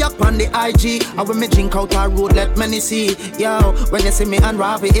beer yak on the IG. And when me drink out our road, let many see. Yo, when you see me and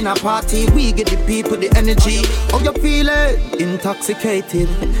Ravi in a party, we get the people the energy. How you feeling? Intoxicated.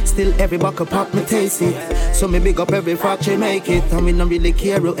 Still every buckle pop me taste it. So me big up every fracture make it, and we don't really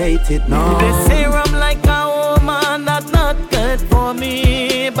care who hate it. No. They say I'm like a woman, that's not good for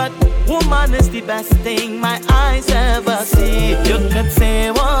me, but woman is the best thing my eyes ever see. You could say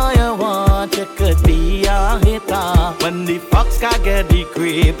what you want, you could be a hitter. When the fox can get the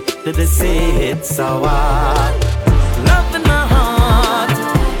creep, did they say it's so hard? Love in my heart,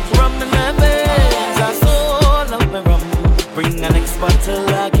 rum in my veins. I so love my rum. Bring an next bottle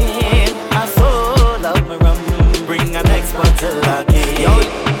again. I so love my rum. Bring an next bottle again.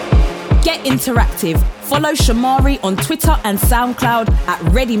 Get interactive. Follow Shamari on Twitter and SoundCloud at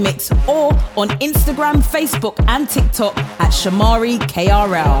ReadyMix, or on Instagram, Facebook and TikTok at Shamari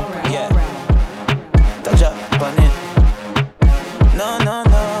KRL. Yeah. Touch up on it. No.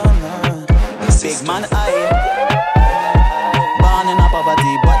 Big man I born in a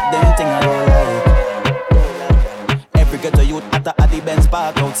poverty, but them thing I don't like. Every ghetto youth at the Benz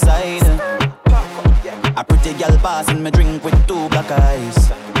park outside. A pretty girl passing me drink with 2 black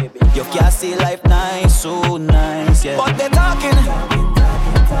eyes. You can't see life nice, so nice, yeah. But they talking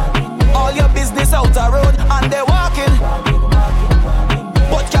all your business out the road, and they walking,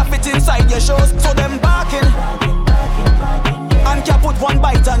 but can't fit inside your shoes, so them barking, and can't put one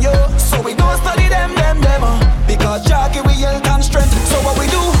bite on you. So we don't study them, because Jackie we health and strength. So what we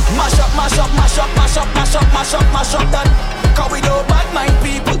do? Mash up that. Cause we do bad mind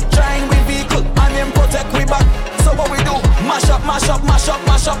people, trying with vehicle, and them protect we back. So what we do? Mash up that.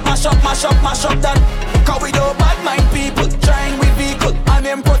 Cause we do bad mind people, trying with vehicle, and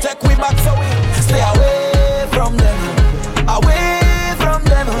them protect we back. So we stay away from them, away from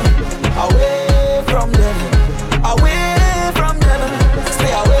them, away from them, away from them.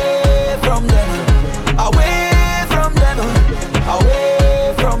 Stay away from them, away from them,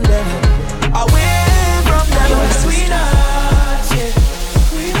 away from them, away from them. Sweetheart, yeah,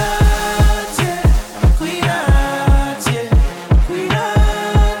 sweetheart, yeah, sweetheart, yeah,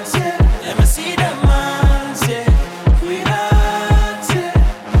 sweetheart, yeah. Let me see them hands, yeah, sweetheart, yeah,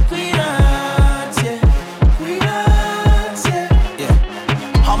 sweetheart, yeah, sweetheart, yeah.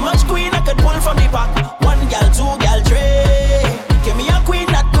 How much queen I could pull from the pack? 1 gal, 2 gal, 3. Give me a queen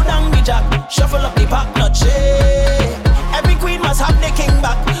that could hang me jack. Shuffle up the pack, not shake. Every queen must have the king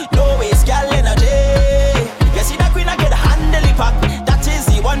back. No waste gal energy. You see that queen I could handle the pack. That is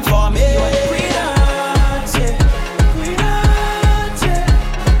the one for me. Sweetheart, yeah, sweetheart, yeah,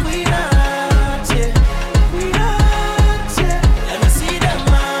 sweetheart, yeah, sweetheart, yeah. Let me see them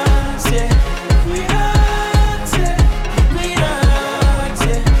hands, yeah, sweetheart, yeah, sweetheart,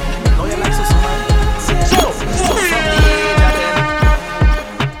 yeah. Know you like so man.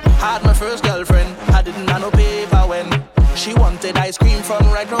 Had my first girlfriend, I didn't have no paper when she wanted ice cream from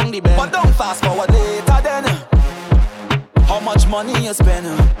right round the bend. But don't fast forward later then. How much money you spend?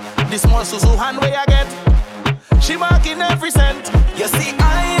 This small Suzu hand where I get, she marking every cent. You see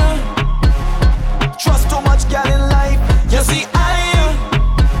I trust too much gal in life. You see I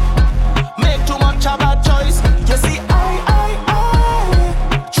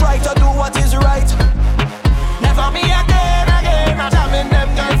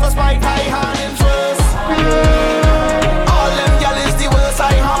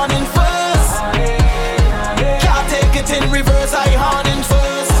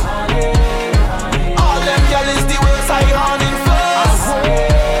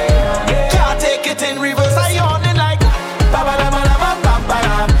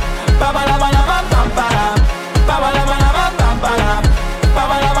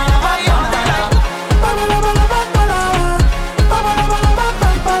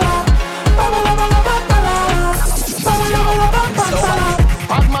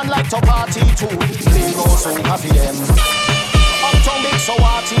soca for them. Uptown big so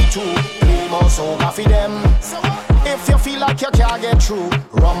hearty too. Play more soca for them. If you feel like you can't get through,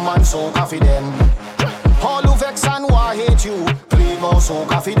 rum and soca for them. All who vex and who hate you, play more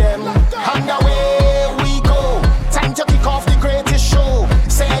soca for them. And away we go. Time to kick off the greatest show.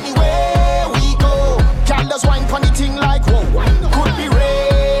 Say anywhere we go. Candles wine pon the thing like whoa. Could be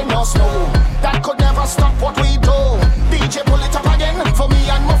rain or snow. That could never stop what we do. DJ pull it up again for me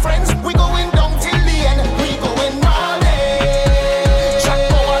and my friends. We going down till the end. We going all day. Jack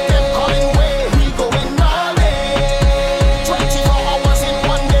power them calling way. We going all day. 24 hours in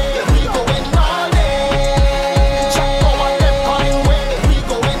one day. We going all day. Jack power them calling way. We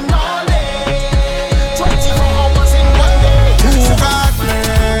going all day. 24 hours in one day. Who got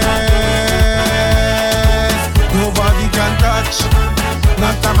blessed? Nobody can touch.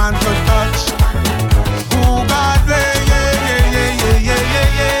 Not a man to touch. Who got blessed?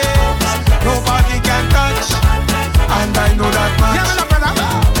 Nobody can touch. And I know that much. Yeah, brother.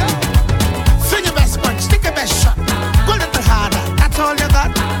 Sing your best punch, stick your best shot. Go a little harder, that's all you got.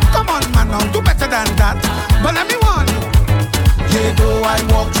 Come on, man, now do better than that. But let me warn you. Yeah, though I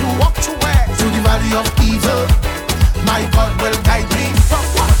walk through where? Through the valley of evil. My God will guide me from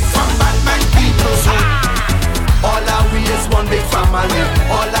what? From bad mind people. All our we is one big family.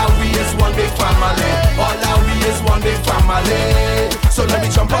 All our we is one big family. All our we is one big family. So let me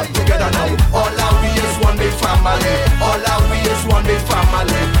jump up together now. All our we is one big family. All our we is one big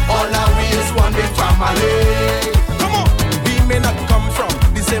family. All our we is one big family. Come on. We may not come from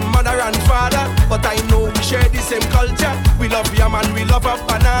the same mother and father, but I know we share the same culture. We love yam and we love a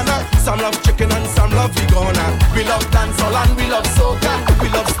banana. Some love chicken and some love vegana. We love dancehall and we love soca. We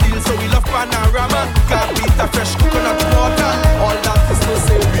love steel so we love panorama. Can't beat a fresh coconut water. All that is to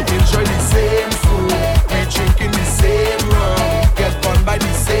say we enjoy the same food. We drinking the same rum. Get fun by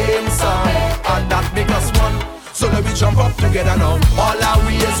the same song. And that make us one. So let me jump up together now. All our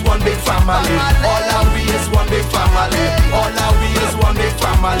we is one big family. All our we is one big family. All our we is one big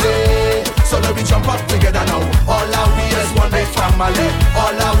family. So let me jump up together now. All our we is one big family.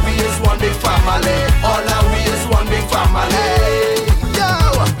 All our we is one big family. All our we is one big family. Yo,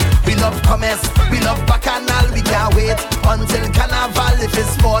 we love commerce, we love bacchanal. We can't wait until carnival. If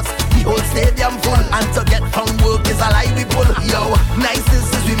it's sports, the whole stadium full. And to get from work is a lie we pull. Yo,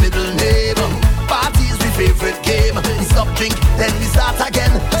 nicest is we middle name. Parties we favorite game. We stop drink, then we start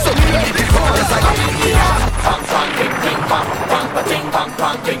again. So we make it chorus again.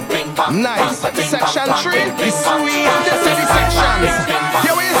 Nice. Section 3 is sweet. Just the sections.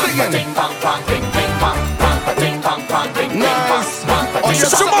 Here we singing. Nice. Oh, you're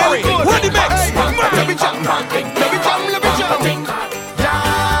so good. Ready, Bex. Let me jump. Let me jump. Let me jump.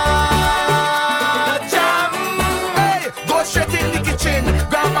 Jam. Hey, go straight in the kitchen.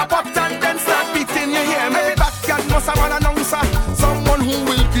 Grab a pot and then start beating your hair. Every backyard must have an announcer. Someone who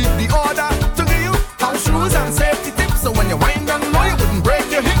will keep the order. To give you house rules and safety tips. So when you wind down low, you wouldn't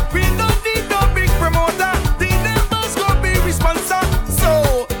break your hip. We don't need no big promoter. The neighbors go be responsible.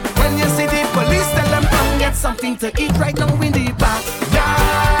 So when you see the police, tell them come get something to eat right now in the back.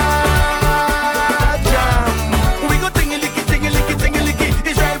 Jam. We go tingy-licky, tingy-licky, tingy-licky.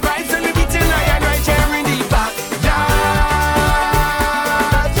 Israel brides and we beating iron right here in the back. Jam.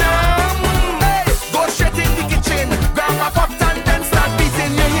 Hey, go straight in the kitchen. Grab a pot and then start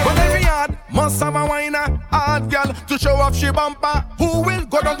beating your head. But every yard must have a whiner, hard girl to show off she bumper. Who will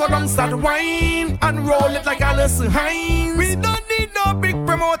go down, start wine and roll it like Alison Hines. We don't need no big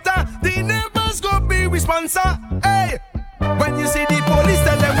promoter. The neighbors go be responsible. Hey, when you see the police,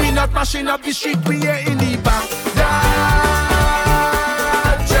 tell them we not mashing up the street. We here in the back.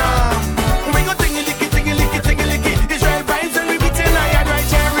 Jam. We go tingy-licky, tingy-licky, tingy-licky. Israel brides and we beating iron right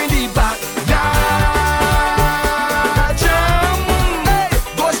here in the back. Jam. Hey,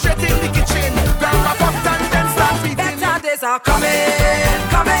 go straight in the kitchen. Grab a pot and then start beating. Better days are coming,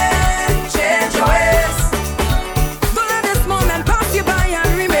 coming. Change your ways. Don't let this moment pass you by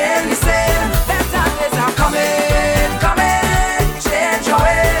and remain the same. Better days are coming, coming. Change your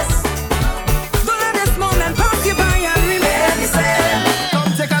ways. Don't let this moment pass you by and remain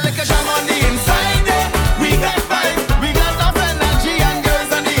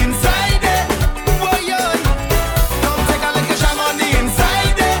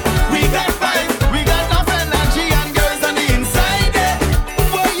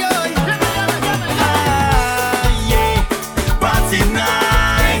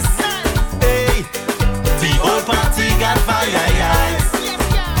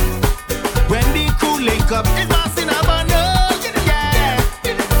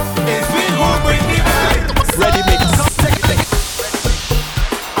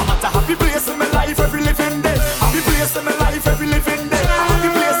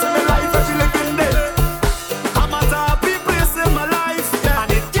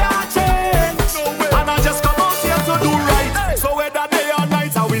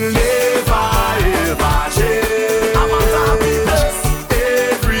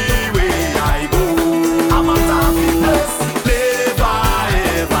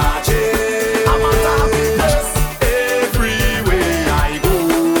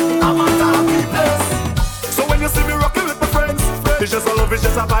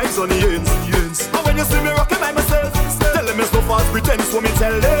sunny ends. And when you see me rocking by myself, tell them it's no false pretense, so me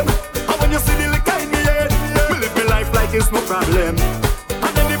tell them. And when you see the liquor in me head, me live my life like it's no problem.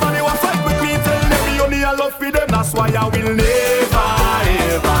 And anybody who fight with me, tell them me only I love for them. That's why I will never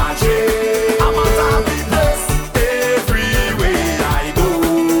ever change. I'm a happy place everywhere I go.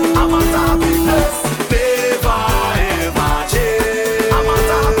 I'm a happy place, never ever change. I'm a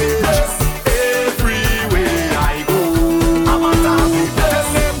happy place everywhere I go. I'm a happy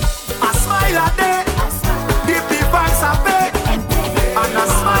place. I smile a day, give the vibes away, and I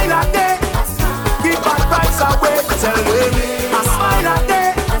smile a day, give bad vibes away. Tell them I smile a day,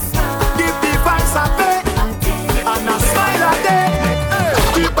 give the vibes away, and I smile a day,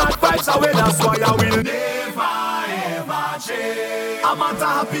 give bad vibes away. That's why I will never ever change. I'm at a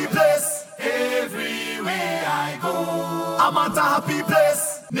happy place everywhere I go. I'm at a happy place,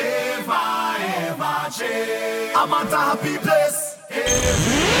 never ever change. I'm at a happy place.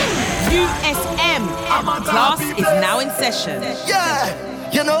 USM class is now in session. Yeah,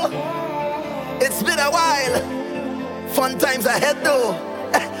 you know, it's been a while. Fun times ahead though.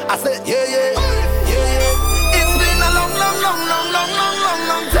 I said, yeah. It's been a long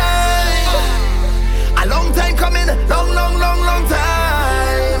time. A long time coming, long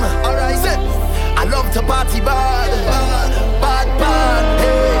time. Alright, say, I love to party bad.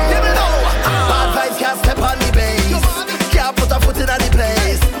 Hey, let me know. Bad vibes can't step on the bass. Can't put a foot in the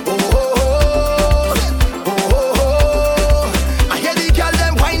place. I hear the girl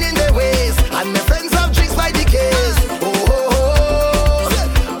them whining their ways, and my friends have drinks by the case.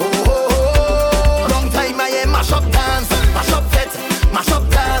 Long time I am mash up dance, mash up fet, mash up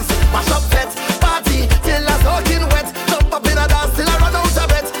dance, mash up fet. Party till I soaking wet, jump up in a dance till I run out of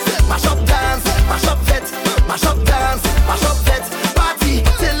breath. Mash up dance, mash up fet, mash up dance, mash up fet. Party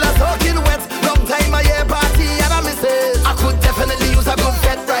till I soaking wet. Long time I hear party and I miss it. I could definitely use a good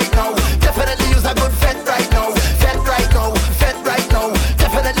fet right now. Definitely use a good fet right now. Fet right now, fet right now.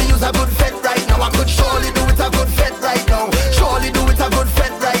 Definitely use a good fet right now. I could surely do it a good fet right now. Surely do it a good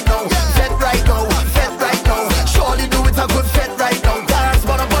fet right now. Fet right now, fet right now. Surely do it a good fet right now. Dance,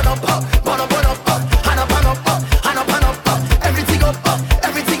 bun up, hand up, hand up, hand up. Everything up,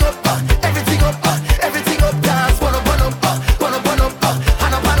 everything up, everything up, everything up. Dance, bun up, hand up, hand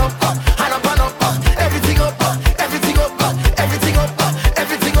up, everything up, everything up, everything up,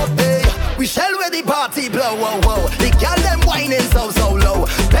 everything up. Hey, we shall where the party blow, whoa. The girl them whining so low.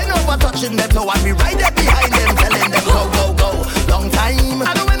 Bend over touching them toe and we right there behind them telling them go. Long time.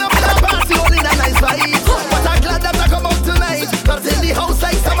 I don't went up to the party all in a nice vibe. But I'm glad that I come out tonight. Cause in the house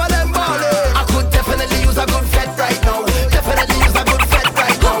like some of them ballin'. I could definitely use a good fet right now. Definitely use a good fet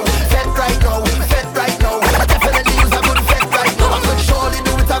right now. Fet right now, fet right now. I definitely use a good fet right now. I could surely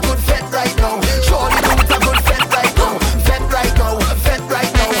do it a good fet right now. Surely do it a good fet right now. Fet right now, fet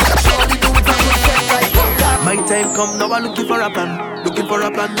right now. Surely do it a good fet right now. My time come now, I'm looking for a plan. Looking for a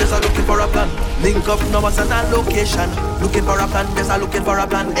plan, yes, I'm looking for a plan. Link up now, I'm at a location. Looking for a plan, yes, I'm looking for a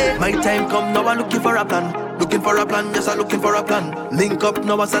plan. My time come now, I'm looking for a plan. Looking for a plan, yes, I'm looking for a plan. Link up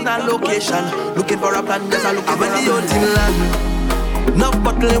now, I'm at a location. Looking for a plan, yes, I'm looking for a plan. When the team land, no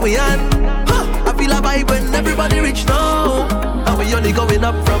bottle we on. I feel a vibe when everybody reach now. And we only going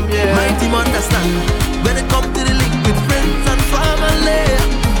up from here. My team understand. When it come to the link with friends and family,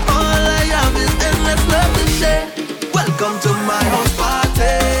 all I have is endless love to share. Welcome to my house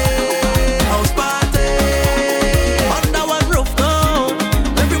party. House party. Under one roof now.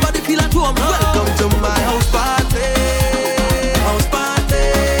 Everybody feel at home. Welcome to my house party. House party.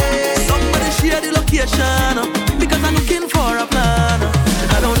 Somebody share the location, because I'm looking for a plan.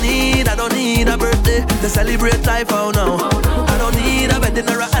 I don't need a birthday to celebrate life, oh no. I don't need a wedding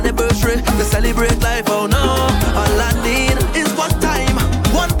or an anniversary to celebrate life, oh no. All I need is one time,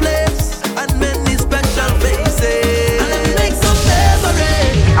 one place, and many special faces. And let me make some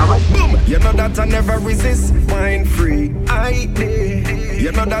memories. You know that I never resist, wine free, I did.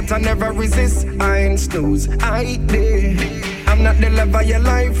 You know that I never resist, I ain't snooze, I did. I'm not the love of your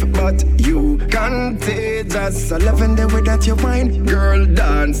life, but you contagious. I love in the way that you whine, girl,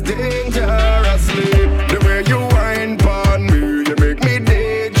 dance dangerously. The way you whine pon me, you make me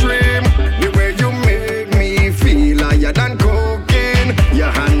daydream. The way you make me feel higher than cocaine.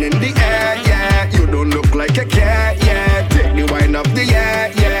 Your hand in the air, yeah. You don't look like a cat, yeah. Take the wine up the air,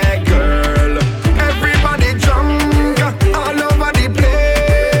 yeah, girl. Everybody drunk all over the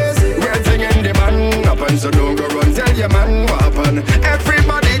place. We're singing the man up, and so don't go run tell your man what happened.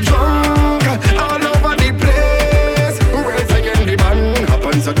 Everybody drunk all over the place. We're singing the man up,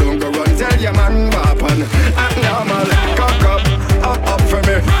 and so don't go run tell your man what happened. Act normal,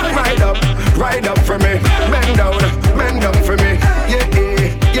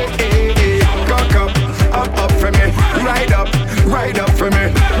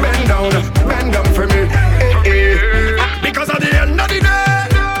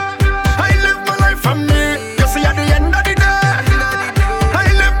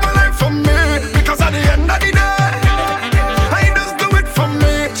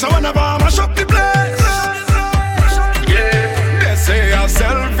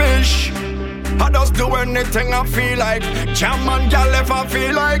 selfish. I just do anything I feel like. Jam on gal if I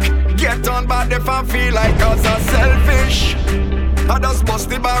feel like. Get on bad if I feel like. Cause I'm selfish. I just bust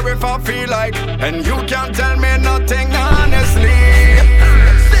the bar if I feel like. And you can't tell me nothing honestly.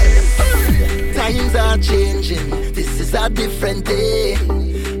 Times are changing, this is a different day.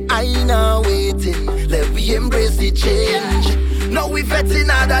 I ain't now waiting, let we embrace the change. Now we fetting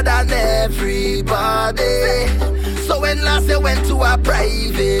harder than everybody. So when last I went to a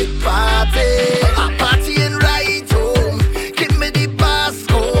private party, a partying right home, give me the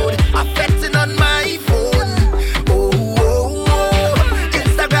passcode, a fetting on my phone. Oh, oh, oh,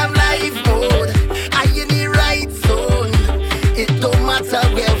 Instagram live mode, I in the right zone. It don't matter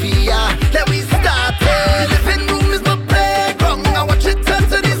where we are, let we start it. Living room is my playground, I watch it turn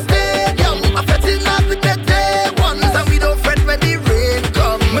to the stadium. A fetting out with the day ones, and we don't fret when the rain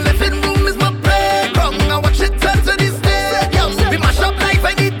comes. My living room is my playground, I watch it turn to the stadium. We mash up life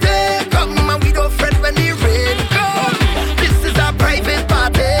any day come, and we don't fret when the rain comes. This is our private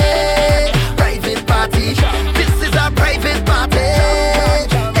party, private party. This is our private party.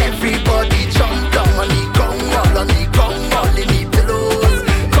 Everybody jump down on the ground, all on the ground, all in the pillows.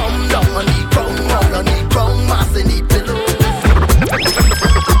 Come down on the ground, all on the ground, mass in the pillows.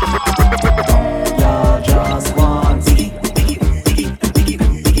 Y'all just want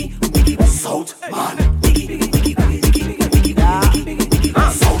South man.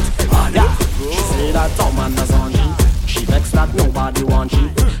 South man. She say that some man does on she vexed that nobody want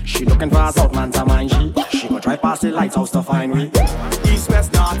she looking for a South man to mind she go try past the lighthouse to find me. East,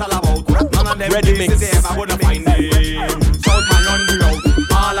 west, north, all about. None of them Ready places mix. they ever would find them. South man run the road.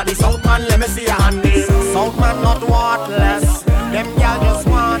 All of the South man, let me see your hand. South man not worthless. Them y'all just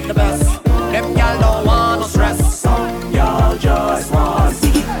want the best. Them y'all don't want no stress. Some y'all just want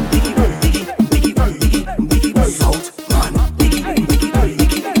South man.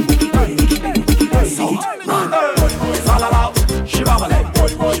 South man. It's all about she bubbling,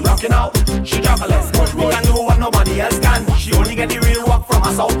 she rocking out, she juggling. We can do what nobody else can. She only get the real work from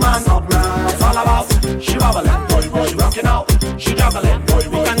a South man. It's all about she bubbling, she rocking out, she juggling.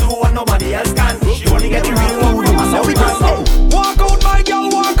 We can do what nobody else can. She only get the real work from a South man. Walk out, my girl,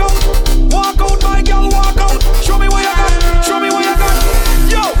 walk out. Walk out, my girl, walk out. Show me where you got. Show me where you got.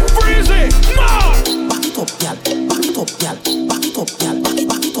 Yo, Breezy, man. Back it up, girl. Back it up, girl. Back it up, girl.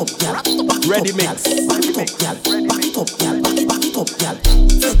 Back it up, girl. Ready mix. Back it up, girl. Back it up, girl. Back it up, girl.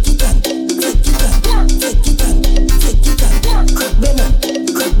 Take you can. Take you can. Take you can. Take you can. Crack Benin.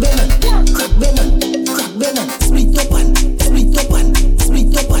 Crack Benin. Crack Benin. Crack Benin. Split up and. Split up and.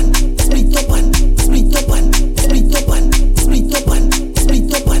 Split up and. Split up and. Split up and. Split up and. Split up and.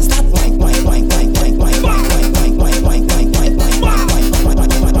 Split up and. Start wine, wine, wine, wine, wine, wine, wine, wine, wine, wine, wine, wine, wine, wine,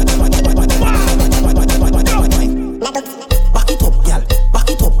 back it up, girl. Back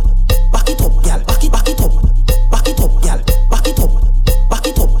it up. Back it up, girl. Back it up. Back it up, girl. Back it up. Back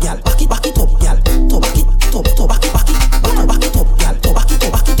it up, girl. Back it up, girl. To back it up, to back it, back it up, girl. To back it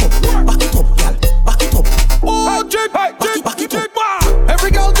up, girl. Back it up, girl. Back it up. Oh, jig, jig,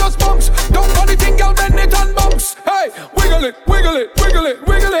 every girl just bounce. Don't put it in, girl, bend it and bounce. Hey, wiggle it, wiggle it, wiggle it,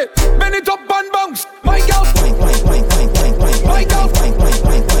 wiggle it. Bend it up and bounce. My girl, my girl, my girl.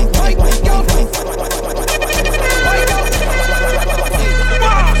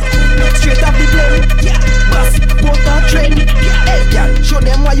 Straight off the plane, bus, water, train. Hey, girl, show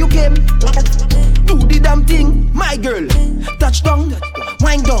them why you came. Do the damn thing, my girl. Touchdown,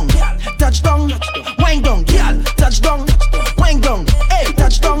 wind down. Touchdown, wind down, girl. Touchdown, wind down. Hey,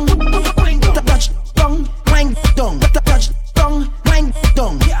 touchdown, wind down. Touchdown, wind down. Touchdown, wind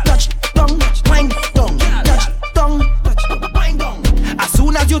down. Touchdown, wind down. Touchdown, wind down. As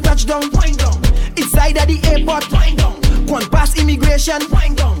soon as you touch down, wind down. Inside of the airport, wind down. One pass immigration,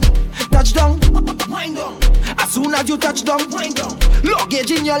 wind down. Touchdown, wind down. As soon as you touch down, wind down.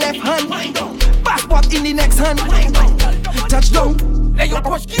 Luggage in your left hand, wind down. Passport in the next hand, wind down. Touchdown. Let your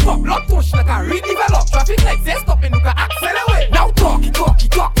push keep up, blood push like a redevelop. Traffic lights say stop and you can accelerate. Now talk. Let your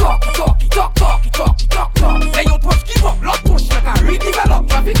push keep up, blood push like a redevelop.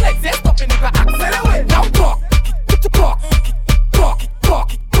 Traffic lights say stop and you can accelerate. Now talk.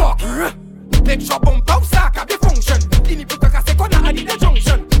 Make sure bump out stack up the function. Ini put a cassette on at the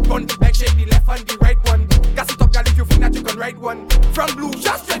junction. Gun like shake the left and the right one. Gas it up, girl, if you think that you can ride one. From Blue,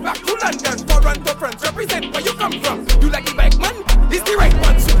 just straight back to London. Toronto, France, represent where you come from. You like the bike man? This the right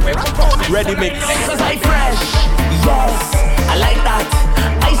one. So where I'm from. Ready mix. Cause I fresh, yes, I like that.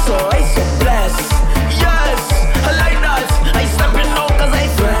 I so blessed, yes, I like that. I stepping out cause I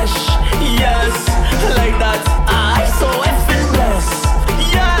fresh, yes, I like that. I so effing blessed,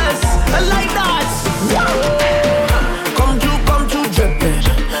 yes, I like that. Come to dripping.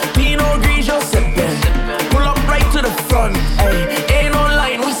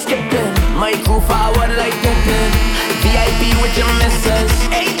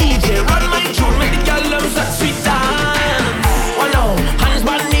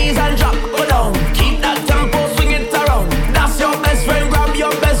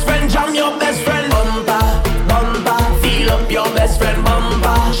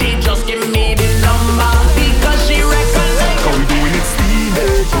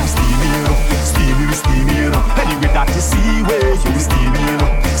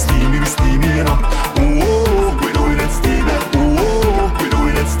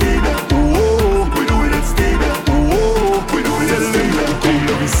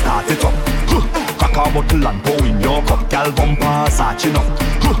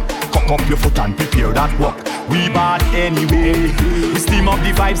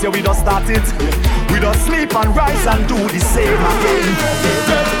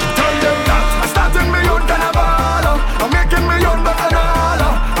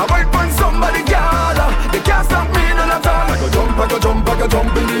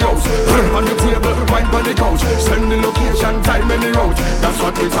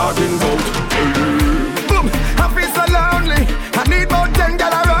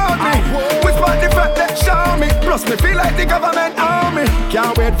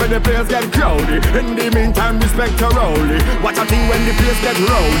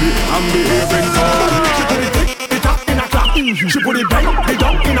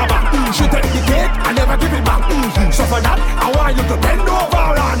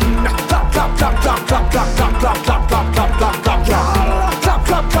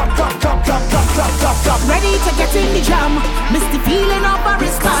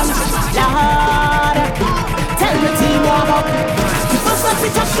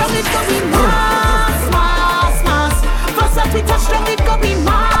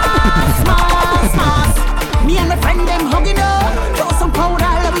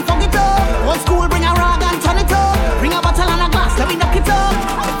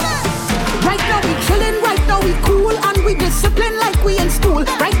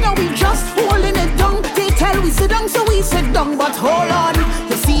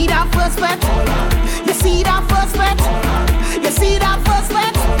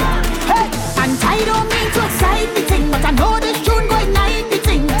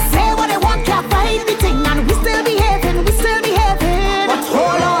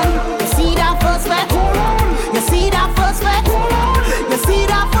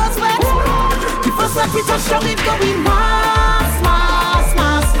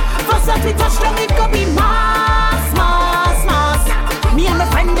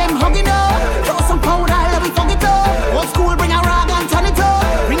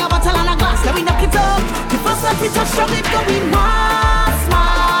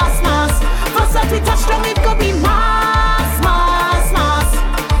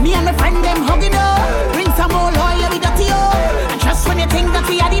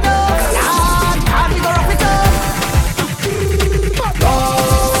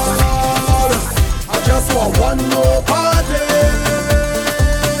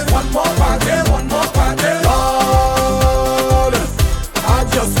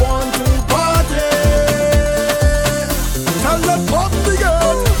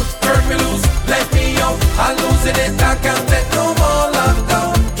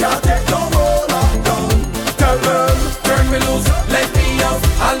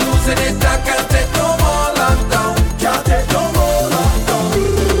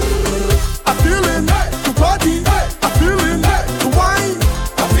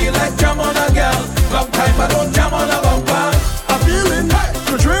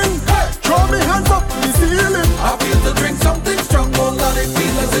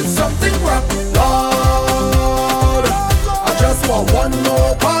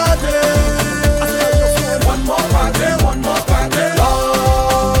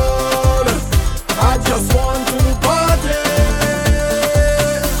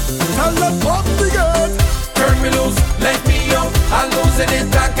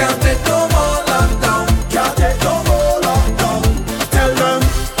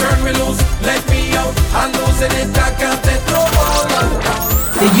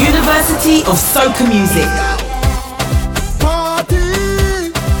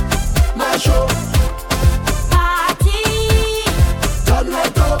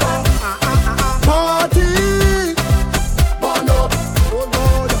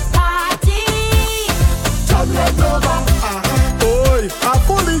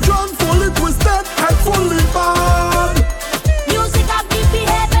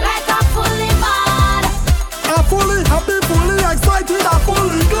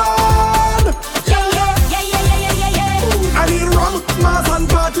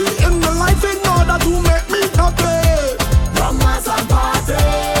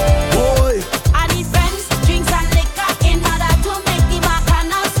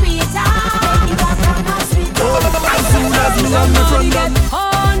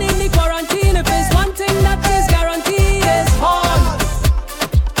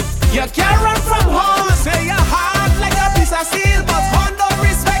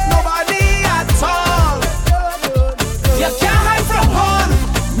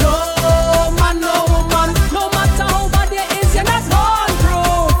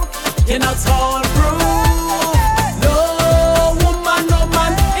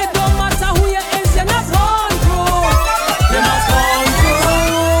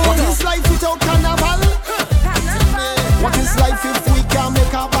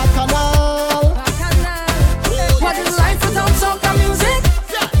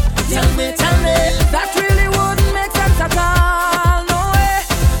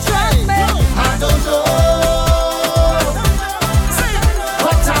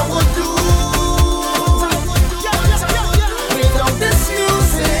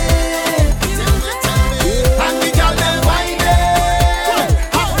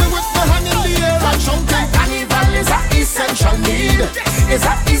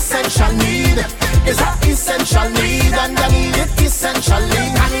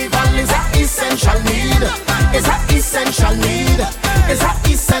 It's an essential need. It's an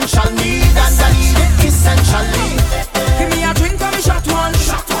essential need, and I need it essentially. Give me a drink and me shot one,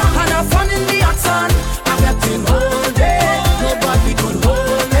 and have fun in the hot sun. I'm getting all day, nobody could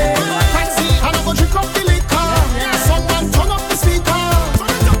hold me. Taxi, and I go drink up the liquor. Someone turn up the speaker.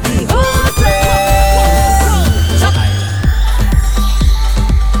 The whole place.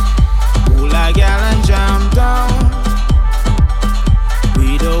 Pull a girl and jump down.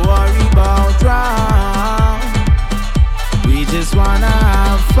 We don't worry about drown. We just wanna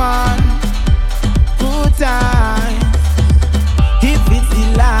have fun, good time. If it's the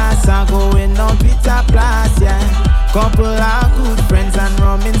last, I'm going on Peter Plus, yeah. Couple of good friends and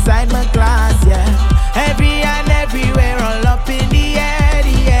rum inside my class, yeah. Every and everywhere, all up in the air,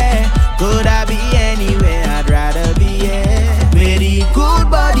 yeah. Could I be anywhere? I'd rather be here. Very good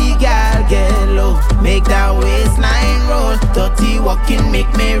body, girl, get low. Make that waistline roll. Dirty walking,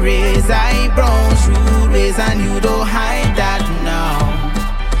 make me raise eyebrows. Rude ways, and you don't hide that now.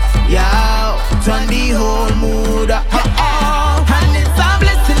 Yo, turn the whole mood up. And it's a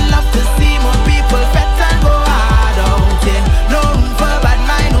blessing, love to see more people fat and go hard out, yeah. No room for bad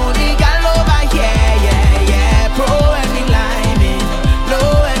mind, only gal over here, yeah, yeah. Pro and me lining,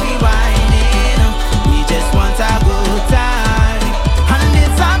 low and me whining. We just want a good time. And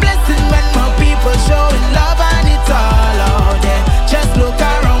it's a blessing when more people showing love and it's all out there. Just look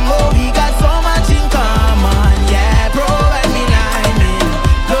around, oh, we got so much in common, yeah. Pro and me lining,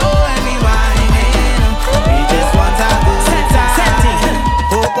 low and me whining. We just want a good time.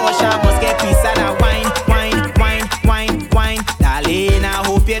 Oh gosh, I must get peace and a wine. Darling, I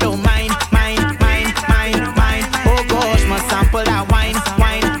hope you don't mind. Oh gosh, must sample that wine.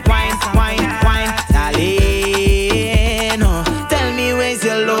 Darling, tell me where's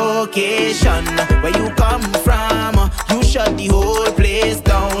your location, where you come from. You shut the whole place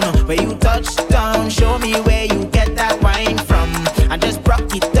down. Where you touch down, show me where you get that wine from. And just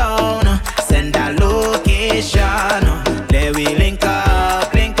rock it down, send that location. There we link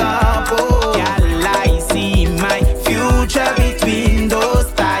up, oh. Girl, I see my future between those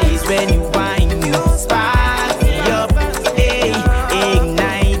thighs. When you wine, you spark me up, hey.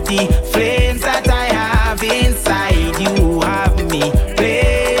 Ignite the flames that I have inside. You have me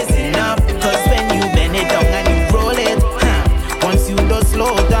blazing up. Cause when you bend it down and you roll it, once you don't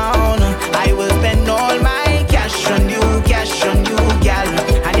slow down, I will spend all my cash on you, girl.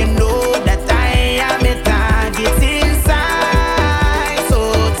 And you know that I am a target inside. So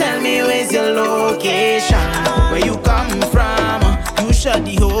tell me where's your location, where you come from. You shut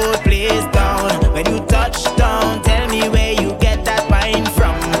the whole place down. When you touch down, tell me where you get that wine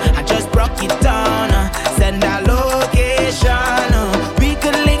from. I just broke it down, send a location. We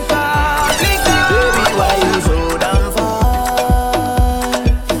can link up. Baby, why you so damn far?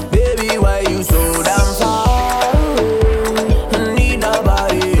 Baby, why you so damn far? I need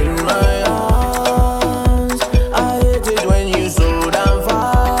nobody in my arms. I hate it when you so damn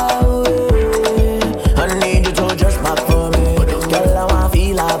far away. I need you to just back for me. Girl, I wanna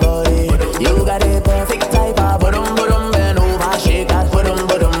feel about it. You got the perfect type of bend over, shake that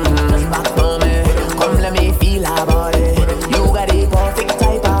just back for me. Come let me feel about it. You got the perfect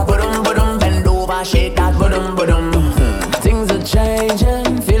type of bend over, shake that Things are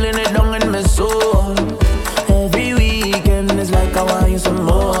changing, feeling it down in my soul. Every weekend is like I want you some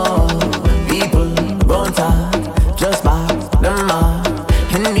more. People won't talk, just back them up.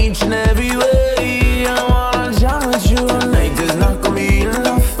 In each and every way, I wanna jam with you. Night is not gonna be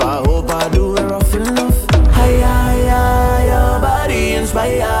enough. I hope I do it rough enough. Hiya, your body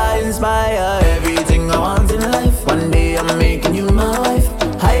inspire everything I want in life. One day I'm making you my wife.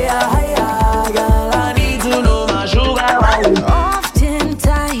 Hiya, girl, I need to know my sugar wife.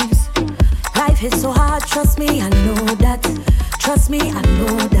 Oftentimes, life is so hard, trust me, I know that. Trust me, I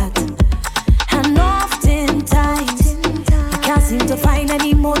know that. And oftentimes, I can't seem to find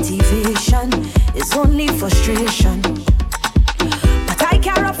any motivation. It's only frustration. But I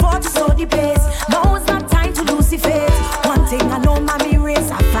can't afford to slow the pace. Now it's not time to lose the faith. One thing I know, mommy race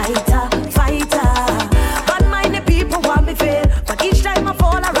a fighter. But mind the people want me fail. But each time I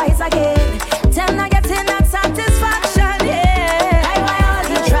fall, I rise again. Till I get in that satisfaction, yeah. I want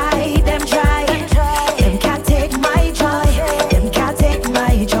to try, them try. Them can't take my joy. Them can't take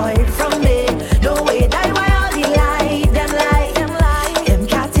my joy from me. No way, that why all the lie, them lie. Them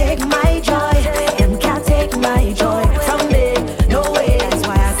can't take my joy. Them can't take my joy from me. No way, that's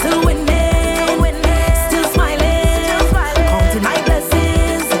why I still winning, still smiling, counting my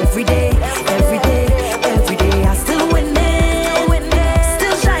blessings every day. I still winning,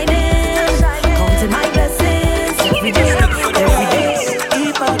 still shining, counting my blessings every day.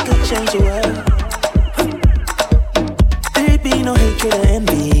 If I could change the world, hatred or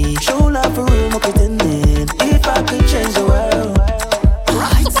envy. Show love for real, no pretending. If I could change the world,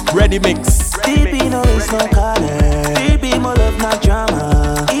 right? Ready mix. There be no race, no color. There be more love, not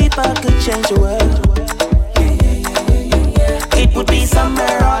drama. If I could change the world, it would be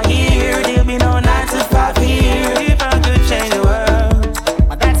somewhere out here. There'll be no 9 to 5 here. If I could change the world,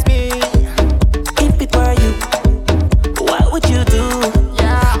 but that's me. If it were you, what would you do?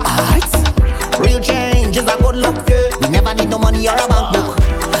 Yeah, alright. Real change is a good look. We never need no money or a bank book.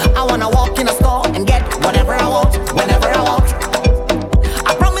 I wanna walk in a store and get whatever I want, whenever I want.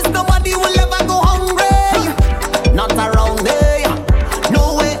 I promise nobody will ever go hungry. Not around there.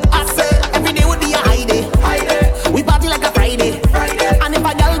 No way, I say every day would be a high day. We party like a Friday. And if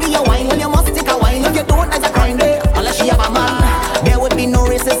a girl give you wine, well you must take a wine. If you don't, that's a crime day. Unless she have a man, there would be no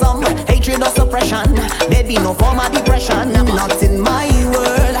racism, hatred or suppression. There'd be no form of depression. Not in my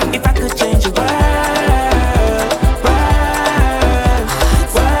world. If I could change the world,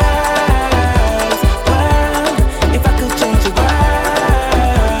 if I could change the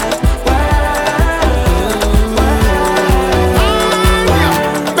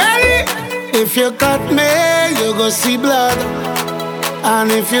If you cut me, you go see blood.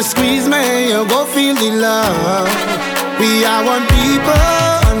 And if you squeeze me, you go feel the love. We are one people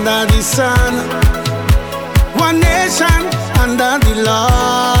under the sun, one nation under the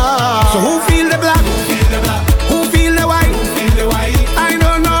law. So who feel the black? Who feel the white? I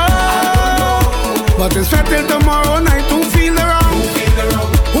don't know. But it's set till tomorrow night. Who feel the wrong?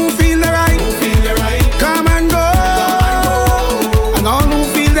 Who feel the right? Come and go. And all who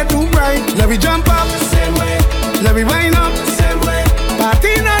feel the too bright. Let me jump up, same way. Let me wind up, same way.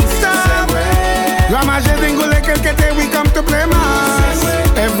 Party not stop. La magia tengo le que we come to play mass.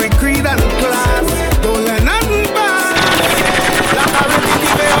 Every creed and class. Don't let nothing pass. La party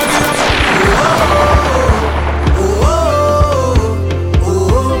give it all up.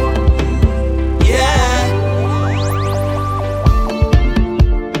 yeah.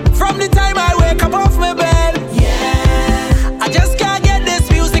 From the time I wake up off my bed, yeah, I just can't get this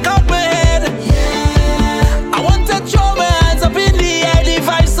music out my head. Yeah, I want to throw my hands up in the air. The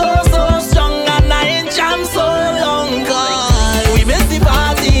vibe so strong and I ain't jam so long. God, we miss the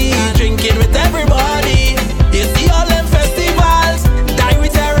party, drinking with everybody. You see all them festivals, die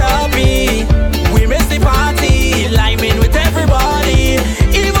with therapy. We miss the party, liming with everybody.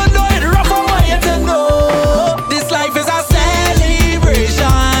 Even though it's rough, I want you to know this life is a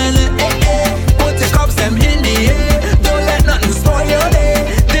celebration. Put your cups them in the air, don't let nothing spoil your day.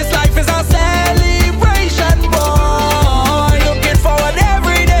 This life is a celebration, boy. Looking forward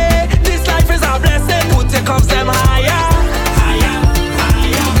every day. This life is a blessing. Put your cups them higher.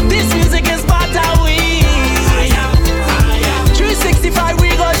 This music is part of we. 365 we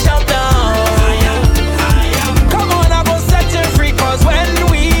go shout down. Come on, I go set you free, cause when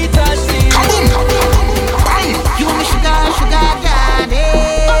we touch the You want me sugar daddy?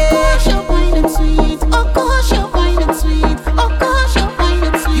 Of course you're fine and sweet. Of course you're fine and sweet. Of course you're fine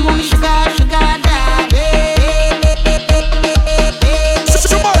and sweet. You want me sugar daddy?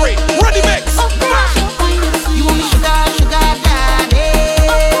 Shamari, ready mix. Of course you're fine and sweet. You want me sugar daddy?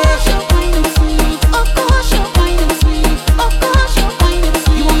 Of course you're fine and sweet. Of course you're fine and sweet. Of course you're fine and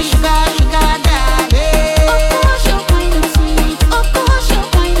sweet. You want me sugar daddy? Of course you're fine and sweet. Of course you're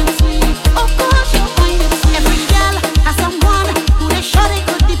fine and sweet. Of course you're fine and sweet. Every girl has someone who they sure they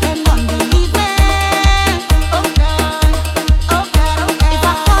could depend on, believe me. Oh God. If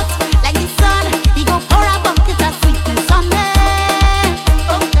I hot like the sun, he go pour a bucket of sweetness on me.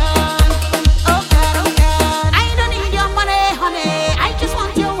 Oh God. I don't need your money, honey. I just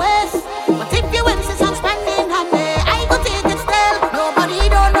want your waist. But if you insist on spending, honey, I go take it still. Nobody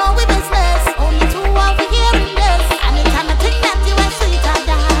don't know we business. Only two over here in this. And it's time to think that you are sweeter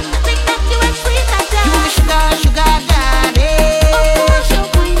than. Think that you are sweeter than. You want me sugar daddy? Of course you're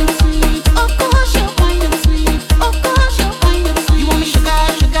fine and sweet. Of course you're fine and sweet. Of course you're fine and sweet. You want me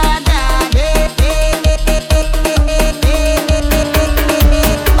sugar daddy?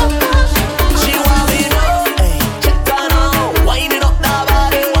 She want me now, check her now, winding up that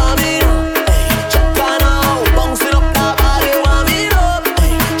body, want me now, check her now, bouncing up that body, want me now,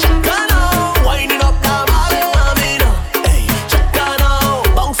 check her now, winding up that body, want me now, check her now,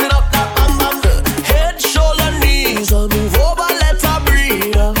 bouncing up that bam bam, head, shoulder, knees, move over, let her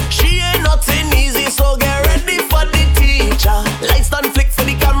breathe. She ain't nothing easy, so get ready for the teacher. Lights done flick for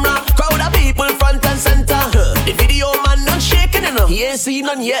the camera, crowd of people front and center. The video man not shaking enough, he ain't seen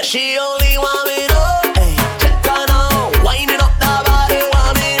none yet. She only want me now, check her now, winding up that body,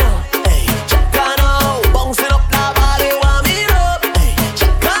 want me now, check her now, bouncing up that body, want me now,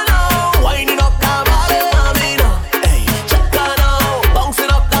 check her now, winding up that body, want me now, check her now,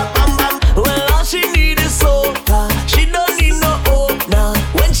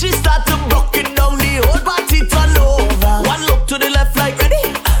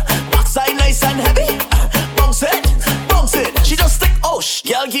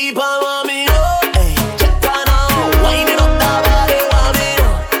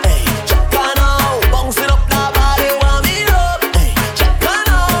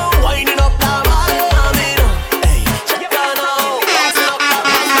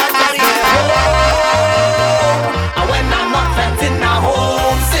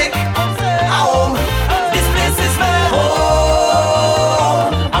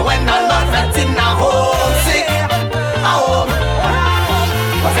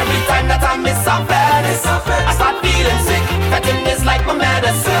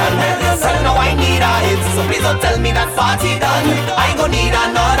 so tell me that party done. I gon' need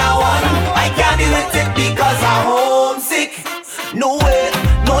another one. I can't do it because I'm homesick. No way,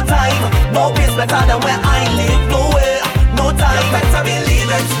 no time, no place better than where I live. No way, no time, you better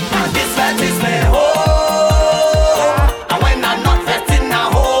believe it. This fat is my home. And when I'm not fetting,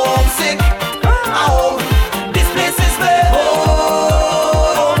 I'm homesick. Home, this place is my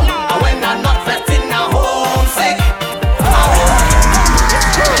home. And when I'm not fetting, I'm homesick.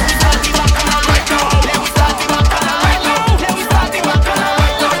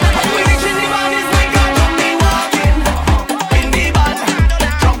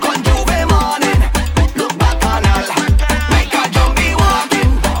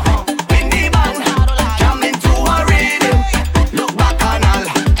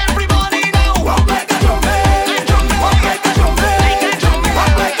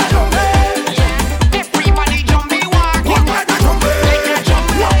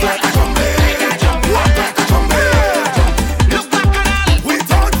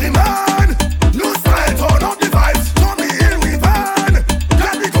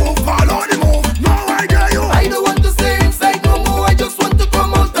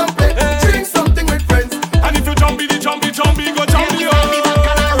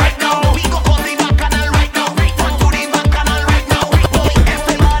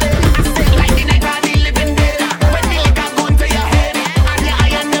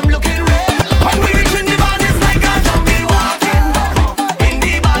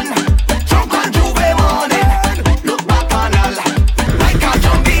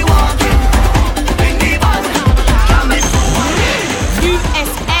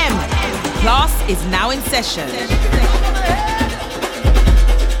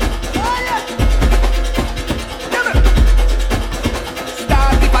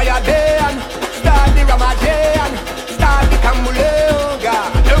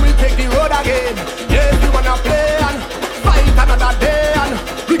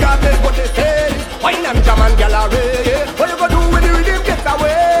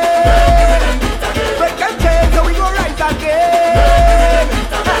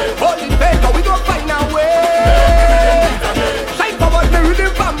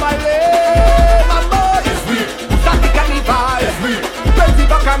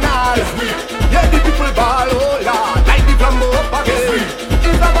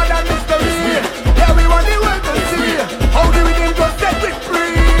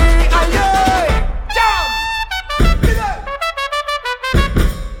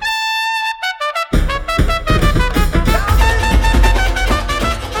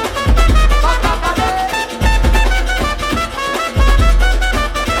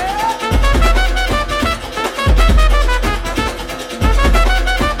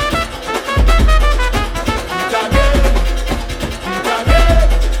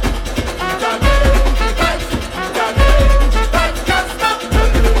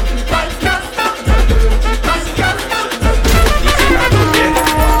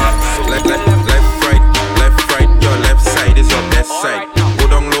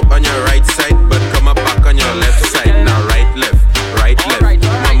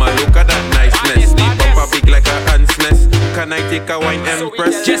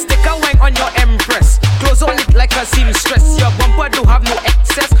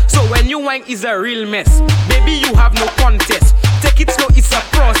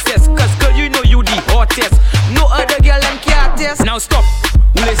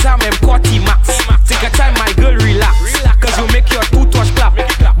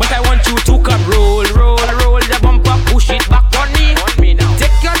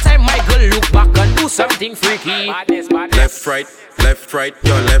 Left, right,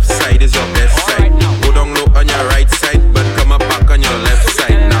 your left side is your best side. Go down low on your right side, but come up back on your left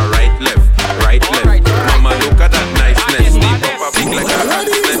side. Now right, left. Mama, look at that niceness. Deep up a big like a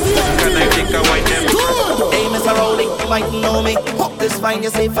handless. Can I take a white M? Hey, Mr. Rowley, you might know me. Hope this find you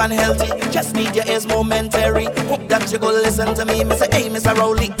safe and healthy. Just need your ears momentary. Hope that you go listen to me. Me say, hey, Mr.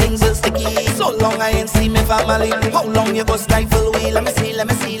 Rowley, things is sticky. So long I ain't seen me family. How long you go stifle we? Let me see.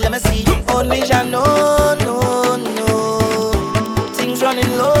 Only ya know, no. Things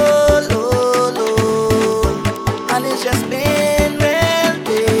running low. And it's just been real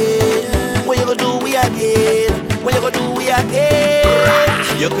big. What you gonna do we again?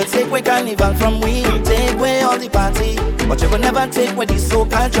 You could take away carnival from we, take away all the party, but you could never take away the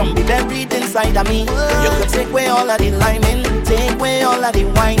so-called jumpy buried inside of me. You could take away all of the liming, take away all of the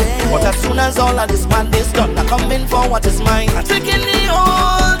wine, but as soon as all of this madness done, I'm coming for what is mine. I'm taking the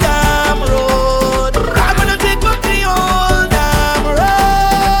old damn road. I'm gonna take back the old damn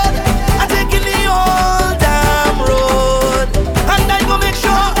road. I'm taking the old damn road, and I go make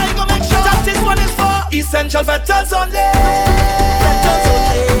sure that this one is for essential veterans only. Veterans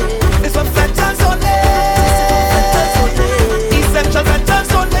only. It's for veterans only. Veterans only. Essential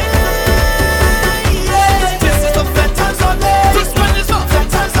veterans only. Yeah. This is for veterans only. This one is for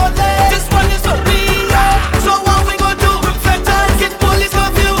veterans only. This one is for me. So what we gonna do with veterans? Get police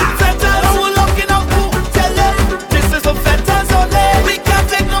review. Veterans who locking up who? Tell them. This is for veterans only. We can't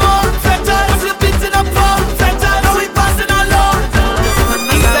take no more veterans. We're beating up for veterans. We passing along.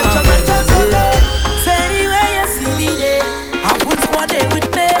 Essential veterans only. Say anyway you see me there, I put one day with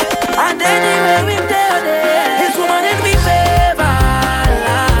me, and anyway we there. His woman in me favor,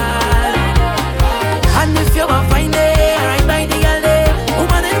 and if you want find it, right by the alley,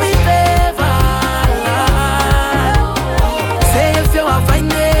 woman in me favor. Say if you want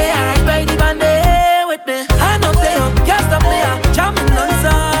find it, right by the band with me, hand up there, can't stop there, jamming on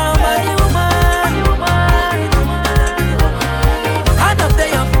somebody woman. Hand up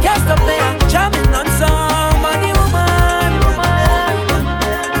there, can't stop there, jamming on somebody woman.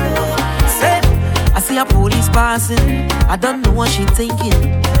 Say, I see a police passing, I don't know what she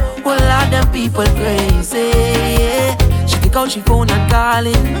thinking. Well, a lot of people crazy. She kick out she phone and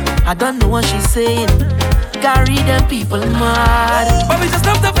calling, I don't know what she's saying. Carry them people mad. But we just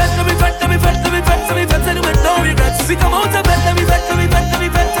love the vet, let me vet, let me vet, let me vet, let me vet, and with no regrets. We come out of bed, let me vet, let me vet, let me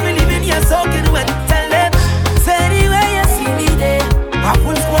vet, and we living here soaking wet. Tell them, say anyway you see me there, I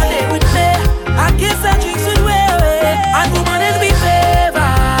full squad there with me. I kiss and drinks with way, and woman is me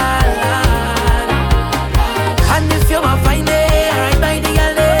favor. And if you want find it, right by the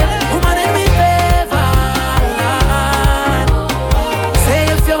alley, woman is me favor. Say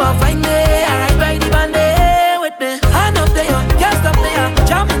if you want find it, right by the band with me. Hand up there, can't stop there,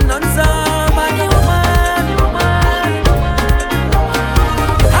 jamming on somebody woman.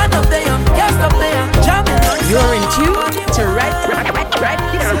 Hand up there, can't stop there, jamming on. You're in tune to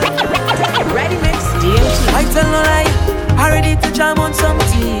Ready Mix DMT. I tell no lie, I ready to jam on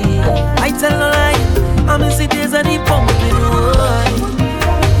something. I tell no lie, I'm in cities and in pumping wine.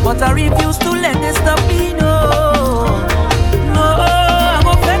 But I refuse to let this stop me, no. No, I'm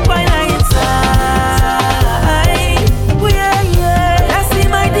offended by my inside. Yeah, yeah, I see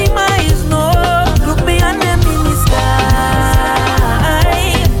my demise, no. Look me and them in the sky.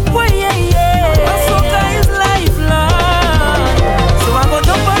 Yeah, yeah, my soca is lifelong. So I go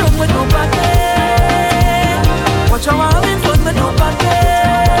jump around with no party. Watch how I'm having fun with no party.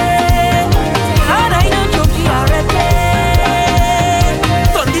 And I don't joke you already.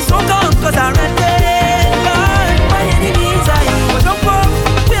 Turn this soca on 'cause I ready. My enemies are here. Jump up,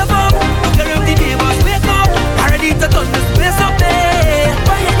 wake up. Look around the neighbors, wake up. I'm ready to turn this place up there.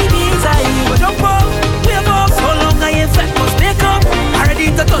 My enemies are here. Jump up, wake up. So long I ain't fat, must wake up. I'm ready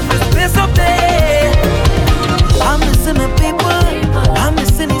to turn this place up there. I'm missing my people, I'm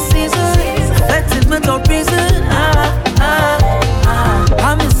missing the season. Letting me to prison.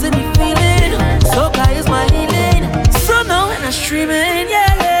 I'm missing the feeling. Soca is my healing. So now when I'm streaming,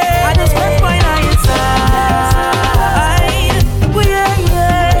 yeah, I just went by my inside. Yeah,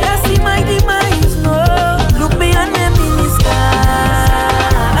 yeah, I see my demise, no. Look me and them in the sky.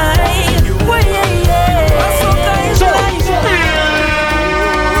 Yeah, yeah, my soca is life.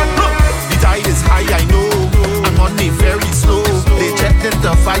 The tide is high, I know. I'm on it very slow. They checked in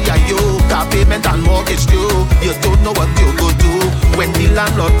the fire, yo. Got payment and mortgage due. You don't know what you go do when the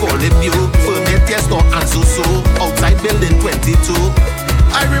landlord calling you. Permit yes, no answer so. Outside building 22.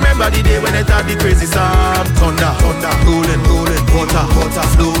 I remember the day when it had the crazy storm. Thunder, thunder, rolling, rolling, water, water,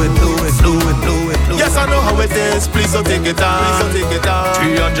 flowing, flowing, flowing, flowing. Yes, I know how it is. Please don't take it on. Please don't take it on.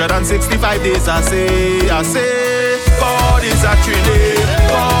 365 days, I say, God is actually,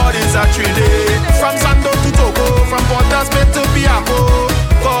 God is actually. From Sando to Togo, from Port of Spain to Piaco.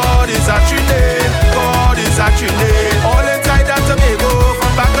 God is actually, God is actually. All inside that Tobago,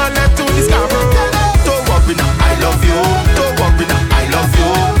 from Bangalore to the Scarborough. Don't worry now, I love you. Don't worry now, I love you.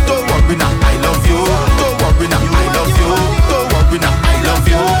 Don't worry now, I love you. Don't worry now, I love you. Don't worry now, I love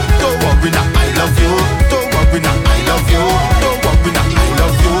you. Don't worry now, I love you. Don't worry now, I love you. Don't worry now, I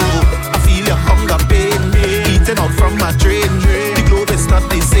love you. I feel your hunger pain, eating out from my drain. The globe is not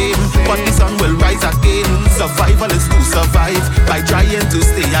the same, but the sun will rise again. Survival is to survive by trying to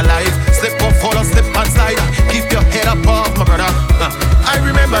stay alive. Slip or fall or slip and slide. Keep your head up, my brother. I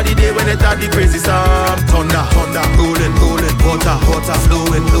remember the day when it had the crazy storm. Thunder, thunder, rolling, rolling, water, water,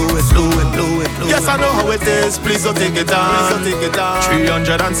 flowing, flowing, flowing, flowing. Yes, I know how it is. Please don't take it on. Please don't take it on.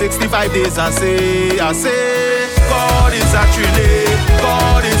 365 days, I say, God is actually,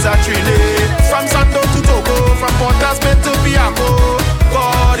 God is actually. From Sando to Togo, from Port of Spain to Piaco.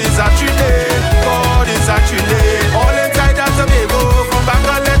 God is actually, God is actually. All inside that Tobago, from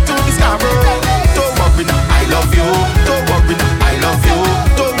Bangalore to the Scarborough. Don't worry now, I love you.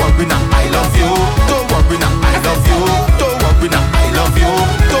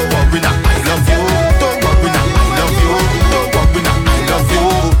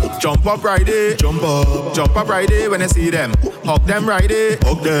 up right there. Jump up right there when I see them. Hug them right there.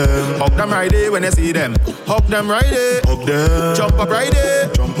 Hug them right there when I see them. Hug them right there. Jump up right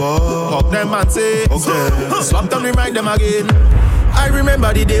there. Hug them and say. Swap them, remind them again. I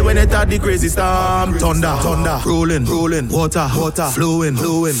remember the day when it had the crazy storm. Thunder, rolling, water, flowing.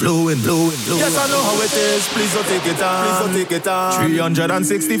 Yes, I know how it is. Please don't take it on.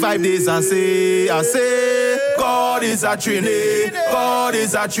 365 days, I say, God is a Trinity.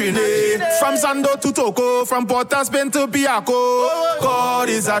 From Sando to Toko, from Port of Spain to Piaco. God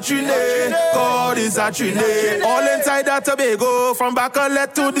is a Trinity. All inside that Tobago, from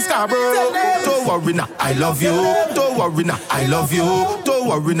Bacalet to the Scarborough. Don't worry now, I love you. Don't worry now, I love you. Don't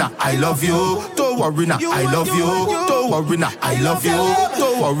worry now, I love you. Don't worry now, I love you. Don't worry now, I love you.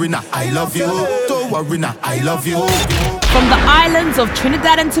 Don't worry now, I love you. Don't worry now, I love you. From the islands of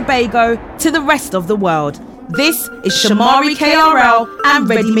Trinidad and Tobago to the rest of the world, this is Shamari KRL and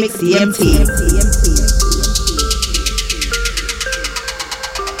Ready Mix DMT.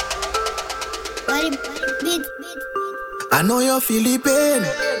 I know you're feeling pain.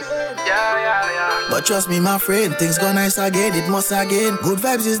 But trust me, my friend, things go nice again, it must again. Good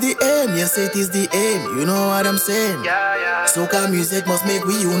vibes is the aim, yes, it is the aim. You know what I'm saying? Soca music must make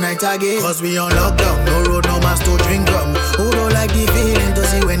we unite again. Cause we on lockdown, no road, no mask to drink rum. Who don't like the feeling to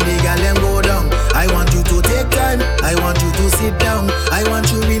see when the gal them go down? I want you to take time, I want you to sit down. I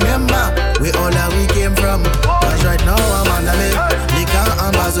want you remember where all that we came from. Cause right now I'm on the way, liquor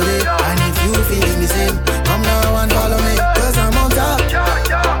and Bazole. And if you feeling the same, come now and follow me. Cause I'm on top,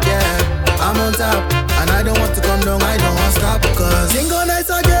 yeah, I'm on top. And I don't want to come down, I don't want to stop. Cause thing go nice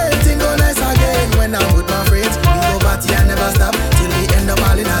again. When I'm with my friends, we go party and never stop till we end up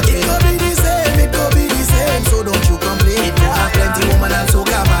all in again. It could be the same, so don't you complain. If you have plenty woman and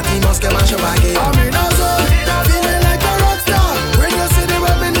soca party, must get mash up again. I'm in a zone, feeling like a rock star. When you see the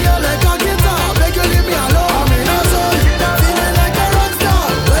women here like a guitar, make you leave me alone. I'm in a zone, feeling like a rock star.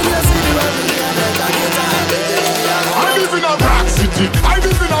 When you see the women here like a guitar, make you leave me alone. I live in a rock city, I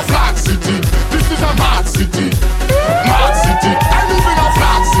live in a flag city. This is a mad city, mad city. I live in a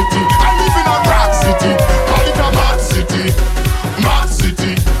flag city, I live in a rock city. Call it a mad city, mad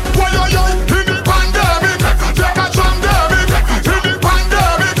city. Why are you in the pandemic? Take a pandemic. In the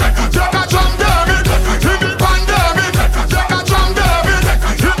pandemic, take a pandemic. In the pandemic, take a pandemic.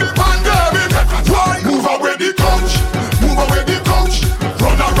 In the pandemic, why? Move away the couch, move away the couch.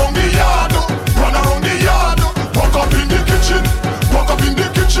 Run around the yard, run around the yard. Walk up in the kitchen, walk up in the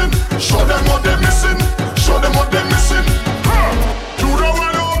kitchen. Show them what they're missing, show them what they're missing. You don't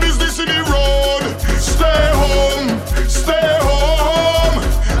want no business in the road. Stay home, stay home.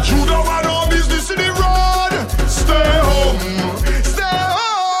 You don't want no business in the road. Stay home, stay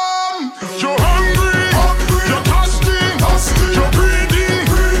home. You're hungry, you're thirsty, you're greedy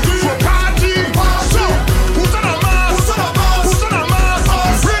for party. So put on a mask, put on a mask.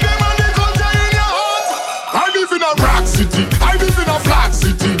 Bring them and they culture in your heart. I live in a rock city, I live in a flag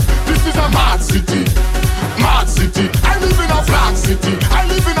city. This is a mad city, mad city. I live in a flag city, I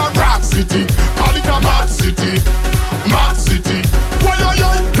live in a rock city. Call it a mad city, mad city. Why are you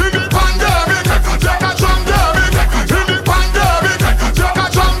in the pandemic? Take a pandemic. In the pandemic, take a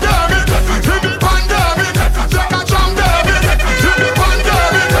pandemic. In the pandemic, take a pandemic. In the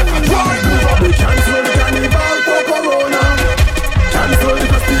pandemic, why? We cancel the carnival for Corona. Cancel the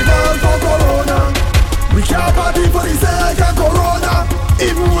festival for Corona. We can't party for the sake of Corona.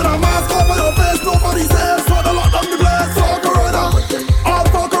 Even with a mask over your face, nobody says for the lockdown the place for Corona. All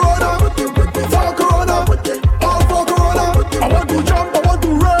for Corona, for Corona, all for Corona. I want to jump, I want to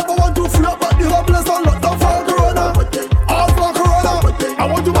rave, I want to flip, but the whole place on lockdown for Corona. All for Corona. I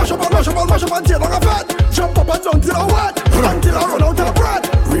want to mash up and tear like a fat. Jump up and down till I wet, until I run out of breath.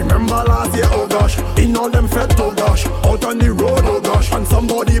 Remember last year, oh gosh, in all them fed, oh gosh, out on the road, oh gosh, on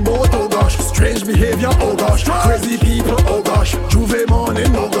somebody boat, oh gosh, strange behavior, oh gosh, crazy people, oh gosh, Juve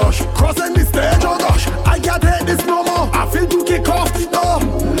morning, oh gosh, crossing the stage, oh gosh, I can't take this no more. I feel to kick off the door.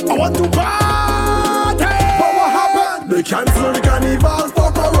 I want to party. But what happened? They cancel the carnival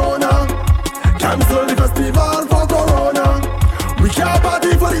for Corona. Cancel the festival for Corona. We can't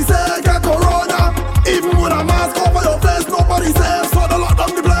party for the sake of Corona. Even with a mask over your face, nobody says for the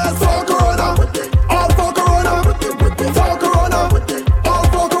lockdown the place for Corona. All for Corona, for Corona, all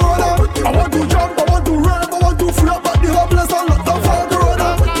for Corona. I want to jump, I want to rave, I want to flip, but the whole place on lockdown for Corona.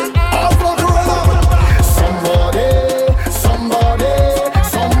 All for Corona.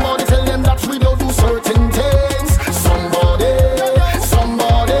 Somebody tell them that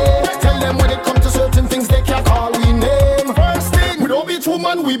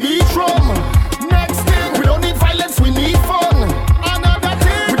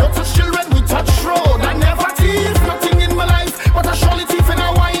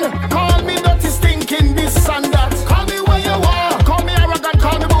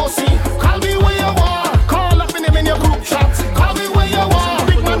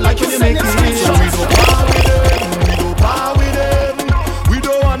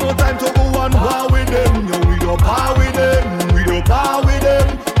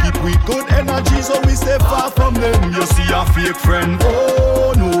a fake friend.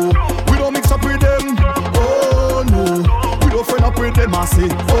 Oh no, we don't mix up with them. Oh no, we don't friend up with them. I say,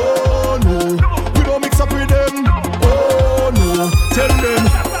 oh no, we don't mix up with them. Oh no, tell them,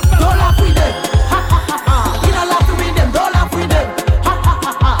 don't laugh with them. Ha ha ha ha. You don't laugh with them. Don't laugh with them. Ha ha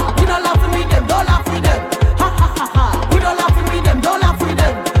ha ha. You don't laugh with them. Don't laugh with them. Ha ha ha ha. We don't laugh with them. Don't laugh with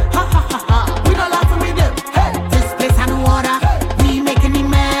them. Ha ha ha ha. We don't laugh with them. Hey, this place on the water. We making the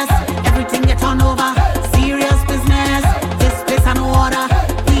mess. Everything get turned over. Serious business. This place on the water.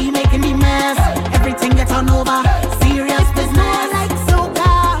 We making the mess. Everything get turned over. Serious business. Like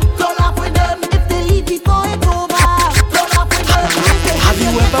soca. Don't laugh with them if they leave before it's over. Don't laugh with them. Have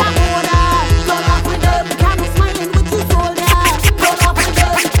you ever?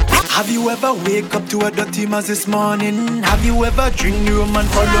 Have you ever wake up to a dirty mess this morning? Have you ever drink the rum and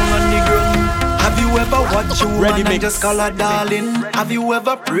fall down on the ground? Have you ever watched a woman and just call her darling? Have you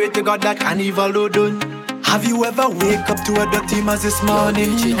ever prayed to God that carnival done? Have you ever wake up to a dirty mess this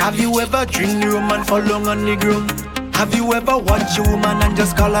morning? Have you ever drink the rum and fall down on the ground? Have you ever watched a woman and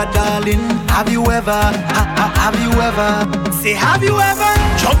just call her darling? Have you ever? Have you ever? Say have you ever?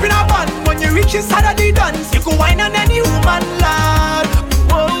 Jump in a van when you reach the Saturday dance. You go wine on any woman, lad.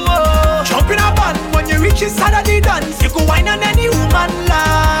 Whoa, whoa. Jump in a van when you reach the Saturday dance. You go wine on any woman,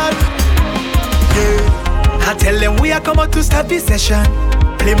 lad. Yeah. I tell them we are come out to start this session.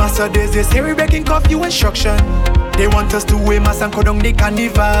 Play master days, they say we breaking curfew instruction. They want us to wear mask and cut down the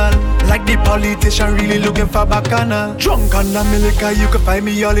carnival. Like the politician really looking for bacana. Drunk on the milk, you can find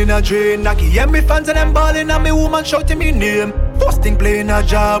me all in a drain. I can hear me fans and them balling and me woman shouting me name. First thing playing a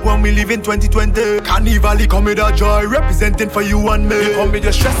job when we live in 2020. Carnival, come with a joy, representing for you and me. They come with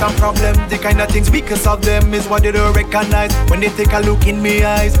the stress and problem. The kind of things we can solve them is what they don't recognize when they take a look in me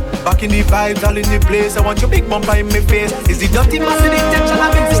eyes. Back in the vibes, all in the place. I want your big bumper in my face. Is the dirty mass in the intention?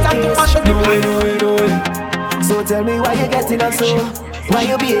 I think we start to mash up the place. So tell me why you getting up so? Why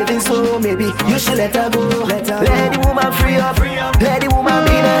you behaving so? Maybe you should let her go. Let the woman free up. Let the woman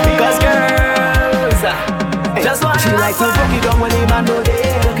be there. Cause girls, just want she like to fuck it up when the man know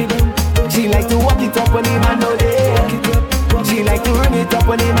there. She like to walk it up when the man know there. She like to ring it up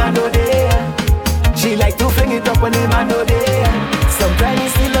when the man know there. She like to fling it up when the man know there. Sometimes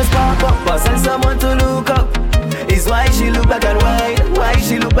it still does pop up, but send someone to look up. Is why she look back and whine. Why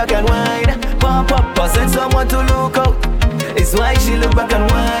she look back and whine. Pop up, but send someone to look out. It's why she look back and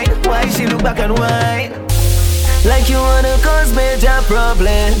whine. Why she look back and whine. Like you wanna cause major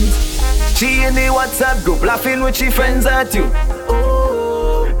problems. She in the WhatsApp group laughing with she friends at you.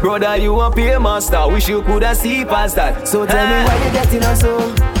 Oh, brother, you a paymaster. Wish you coulda see past that. So tell me why you getting her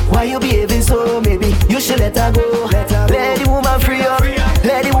so. Why you behaving so? Maybe you should let her go. Let the woman free up.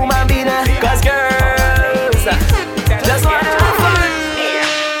 Let the woman be there. Cause girls just wanna have fun.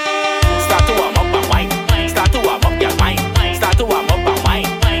 Start to warm up and wine. Start to warm up your mind. Start to warm up and wine.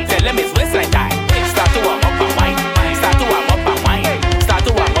 Tell them it's waist like that. Start to warm up and wine. Start to warm up and wine. Start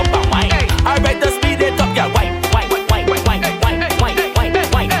to warm up and wine. Alright, the speed it up, girl. Wine.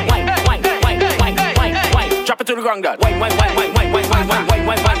 Drop it to the ground, girl. Wine.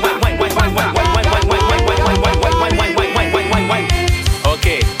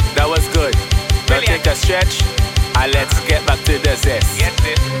 Okay, that was good. Now take a stretch and let's get back to the zest.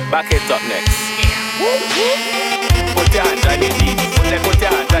 Back it up next. Put your hands on your knees. Put your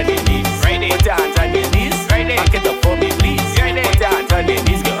hands on your knees. Put your hands on your knees. Back it up for me, please. Put your hands on your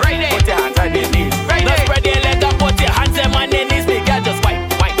knees, girl. Put your hands on your knees. Now spread your leg up. Put your hands on your knees. Big girl, just wine.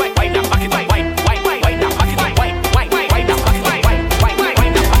 Now back it up. Wine. Now back it up. Wine. Now back it up.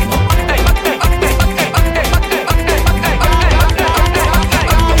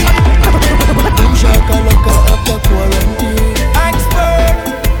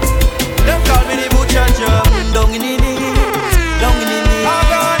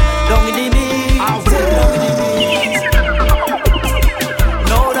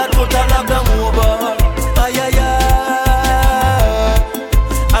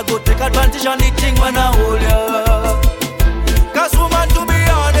 Advantage on the thing when I hold ya. Cause woman, to be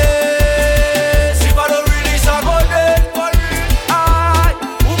honest, if I don't release I go dead.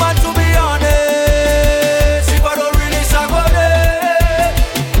 Woman, to be honest, if I don't release I go dead.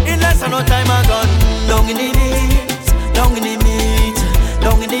 In less than no time I gone. Down in the knees, down in the meat,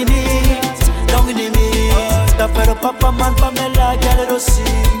 down in the knees, down in the meat. Stop for the papa man, Pamela, girl, I don't see.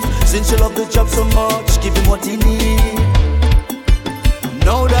 Since you love the job so much, give him what he need.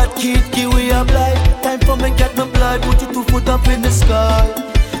 Now that kid we are blind. Time for me get my blood. Put your 2 foot up in the sky.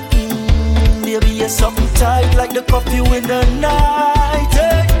 Baby, you're something tight like the coffee in the night.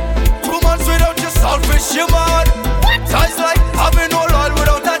 Hey. 2 months without your selfish, you man. Ties like having no oil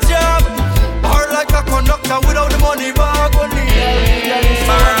without a job. Or like a conductor without the money bar.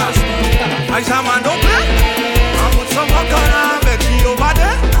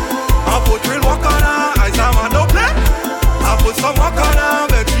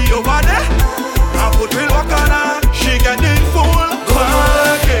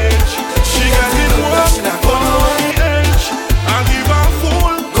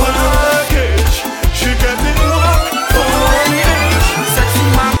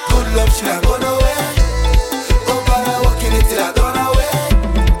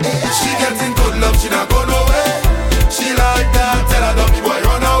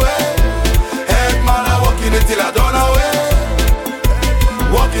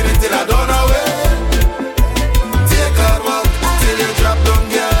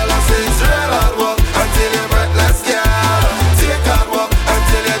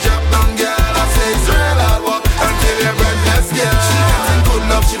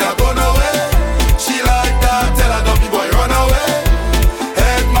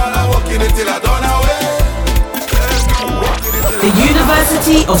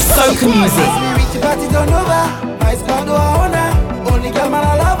 soca music. Party done over, my squad do I honor. Only girl man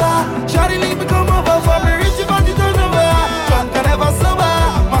I love her. Shawty leave me come over for me reach party done over. Drunk and never sober,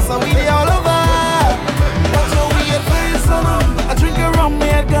 massa weedy all over. Watch how we advance on them. I drink a rum, me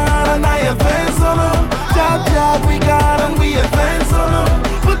a gun and I advance on them. Job we got and we advance on them.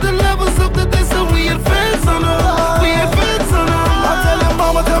 Put the levels up to this and we advance on them. We advance on them. I tell your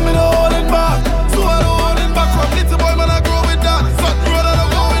mama tell me to hold it back. So I don't hold it back. From little boy man I grow with that. Fat road I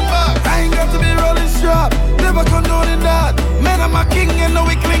don't going back. I ain't got to be rolling sharp. Never condoning that. Man, I'm a king and know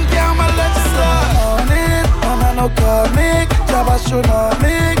we clink, yeah, I'm a legislator. On it, I'm no comic. Jabba should not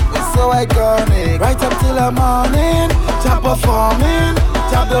make. It's so iconic. Right up till the morning. Top performing.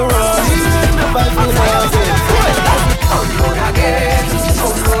 Top the running. The vibe will love it. On the road again.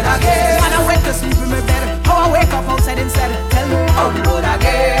 On the road again. And I went to sleep in my bed. How I wake up outside instead. Tell me. On the road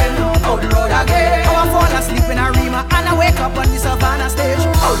again. On the road again. How I fall asleep in a Rima. And I wake up on the Savannah stage.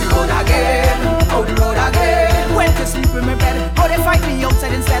 On the road again. On the road again. Went to sleep in my bed. How they fight me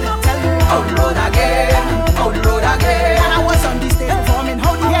outside instead. Tell me. On the road again. On the road again. And I was on the stage performing.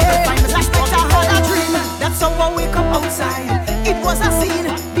 How the hell find me like I had a dream. That's how I wake up outside. It was a scene.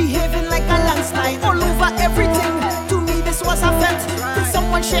 Behaving like a landslide. All over everything. To me this was a fete. Till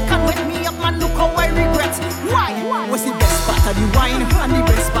someone shake and wake me up, man, look how I regret. Why? Was the best part of the wine and the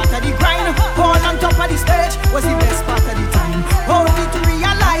best part of the grind. All on top of the stage was the best part of the time. Only to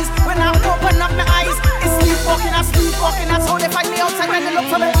realize when I open up my eyes, it's sleepwalking, that's how they find me outside when they look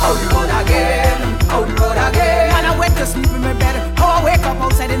for me. Out the road again, out the road again. And I went to sleep in my bed, how I wake up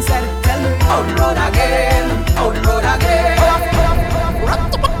outside instead. Tell me, out the road again, out the road again.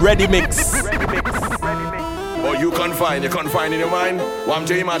 Ready mix. Oh, you confine in your mind. Warm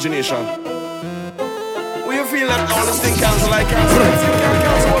to your imagination. Will you feel that all this thing cancel like cancel?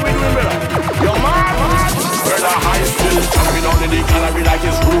 What we doing, brother? Yo, man. Brother, high still jumping on in the gallery like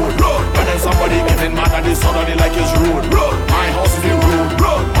it's rude. And then somebody getting mad at this suddenly like it's rude. My house is the rude.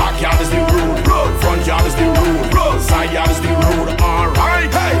 Backyard is the rude. Front yard is the rude. Side yard is the rude.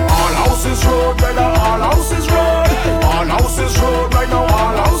 Alright, hey. All houses road, brother. All houses road. All houses road right now.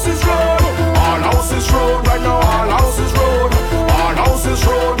 All houses road. All houses road right now. All houses road. All houses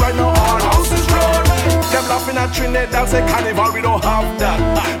road right now. All houses road. Them laughing at Trinidad, that's a carnival, we don't have that.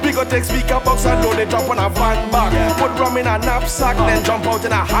 We go take speaker box and load it up on a van bag. Put rum in a knapsack, then jump out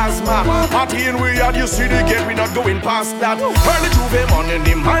in a hazmat. Party in we yard, you see the gate, we not going past that. Early Juve morning,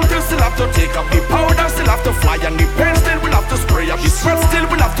 the mantle still have to take up. The powder still have to fly, and the pen still will have to spray up. The sweat still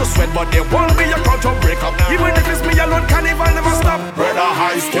will have to sweat, but there won't be a crowd to break up. Even if it's me alone, carnival never stop. Brother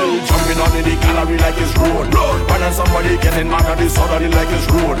high still jumping on in the gallery like it's road. And then somebody getting mad at this suddenly like it's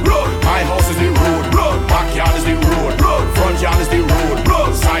road. My house is the road. Backyard is the road. Front yard is the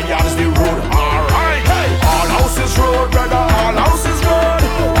road. Side yard is the road. Alright, hey. All houses road, brother. All houses road.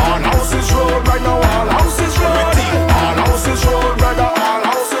 All houses road right now. All houses road. All houses road, brother. All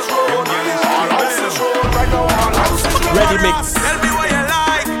houses road. All houses road right now. All houses road. Ready mix. Tell me what you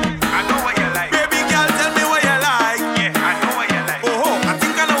like. I know what you like. Baby girl, tell me what you like. Yeah, I know what you like. Oh, I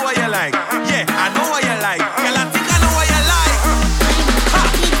think I know what you like. Yeah, I know what you like. Girl, I think I know what you like. Ha,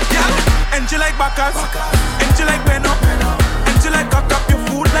 girl, and you like Bacchus. And you like Beno. And you like cock up your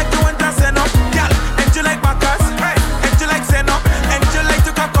food like you want to send up. Girl, and you like Bacchus. And you like send up. And you like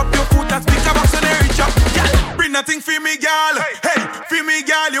to cock up your food and speak about so they reach up. Girl, bring nothing for me, girl. Hey, for me,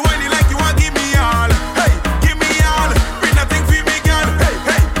 girl, you want it like you want give me all. Hey, give me all. Bring nothing for me, girl. Hey,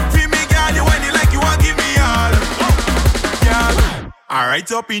 hey, for me, girl, you want it like you want give me all. Girl, I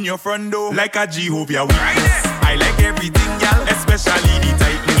write up in your front door like a Jehovah Witness. I like everything, girl, especially the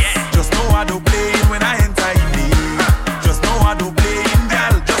tightness. Just know how to play it when I enter in it. Just know how to play it,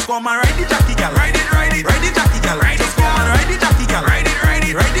 girl. Just come and ride the jockey, girl. Ride it, ride it, ride the jockey, girl. Just come and ride the jockey, girl. Ride it, ride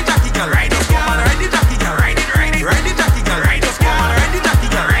it, ride the jockey, girl. Just come and ride the jockey, girl. Ride it, ride it, ride the jockey, girl. Just come and ride the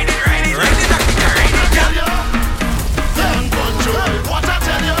jockey, girl. Ride it, ride it, ride the jockey, girl. Ride it, girl. Can't control what I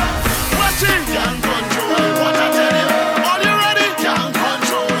tell you. Watch it. Can't control what I tell you. Are you ready? Can't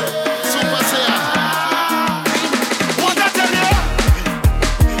control it. Super Saiyan. What I tell you.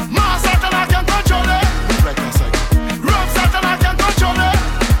 Mass Satan, I can control it. Rob Satan, I can control it.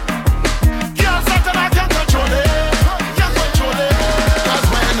 Girl Satan, I can control it.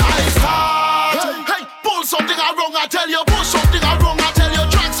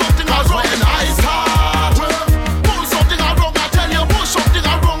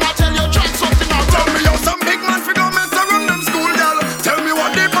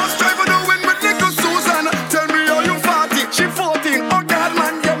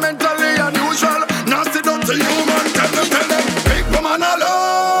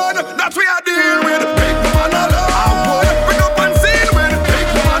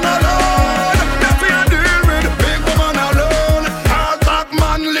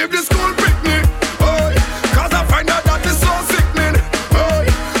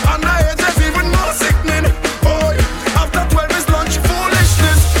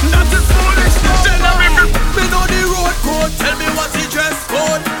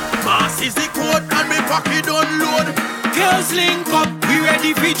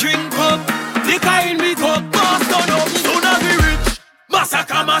 ready fi drink up. Liquor in me cup, boss turn up. Soon as we rich,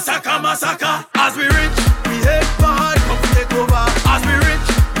 massacre, massacre, massacre. As we rich, we hate bad, come take over. As we rich,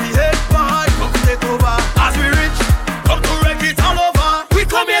 we hate bad, come take over. As we rich, come to wreck it all over. We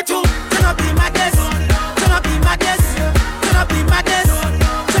come here to turn up the madness, turn up the madness, turn up the madness,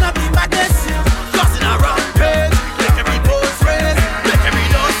 turn up the madness. Causing a rampage, make every boss raise, make every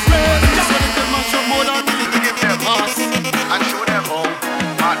dust raise. Just want to mash up more than really to give them pass and show them how.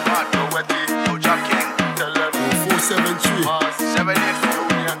 Mad, mad, no wetty, no Jack King. Tell them 473 784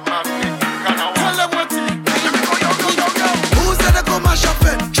 Union Magnet. Tell them wetty. Let me go, yo, yo, yo, yo. Who said they could mash up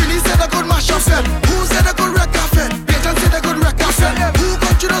it? Trini said they could mash up it. Who said they could wreck off it? Peyton said they could wreck off it. Who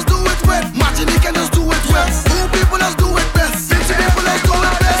country does do it well? Martinique can just do it well. Who people does do it best? Vinci people does do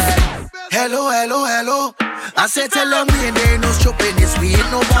it best. Hello, hello, hello. I said tell them we ain't there no shopping this. We ain't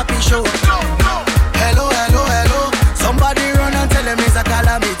no papi show. Hello, hello, hello. Somebody run and tell them it's a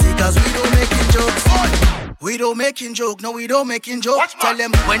calamity. Cause we don't making jokes. We don't making joke, no we don't making joke. Tell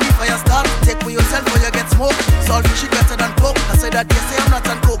them when the fire start, take for yourself or you get smoke. Saltfish it better than coke. I say that yes, I'm not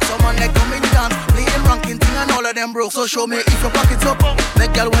on coke. Someone like come in the dance, playing ranking thing and all of them broke. So show me if you pack it up.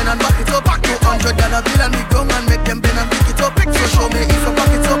 Make girl win and back it up. $200 bill and we go and make them bend and pick it up. So show me if you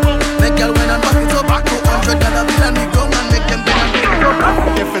pack it up. Make girl win and back it up. $200 bill and we go and make them bend and pick it up.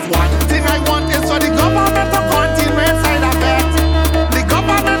 If it's one thing I want is for the government to continue inside of it. The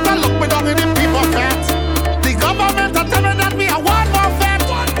government to look me down in the people fat. The government to tell me that we are one more fat.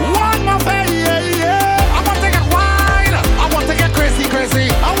 One more fat, yeah, yeah. I want to get wine. I want to get crazy, crazy.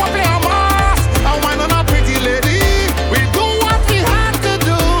 I want to play a mask. I want on a pretty lady. We do what we had to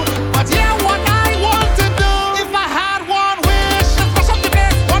do. But yeah, what I want to do. If I had one wish, just mash up the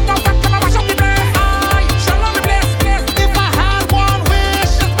place. One more fat, come and mash up the place. I shall on the place, place. If I had one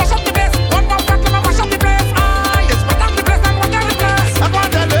wish, just mash up the place. One more fat, come and mash up the place. I it's my time the place and what the place. I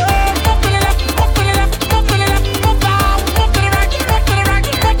want to live. Move to the left, move to the left, move to the left, move down, move to the right, move to the right,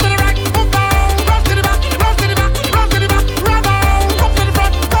 move to the right, move down, run to the back, run to the back, run to the back, run down, come to the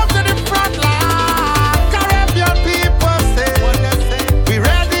front, come to the front line. Caribbean people say, we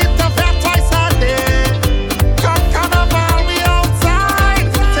ready to vet twice a day. Come carnival, we outside.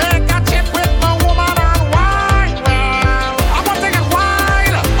 Take a chip with my woman and wine. Well, I want to get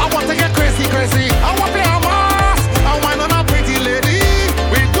wine. I want to get crazy, crazy. I want to play a mask. I want on a pretty lady.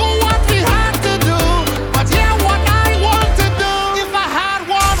 We do what we had to do. But yeah, what I want to do. If I had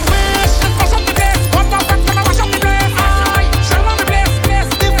one wish, just mash up the place. One more fat, come and mash up the place. I shall on the place, place.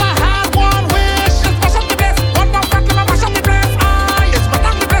 If I had one wish, just mash up the place. One more fat, come and mash up the place. I it's my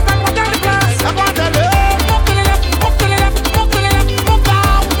time the place and what the place. I want to live. Move to the left, move to the left, move to the left, move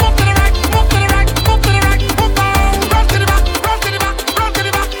down, move to the right, move to the right, move to the right, move down, run to the back, run to the back, run to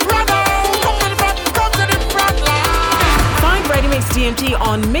the back, run down, come to the front, come to the front line. Find Ready Mix DMT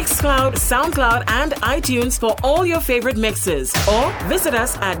on Mixcloud, SoundCloud, and iTunes for all your favorite mixes. Or visit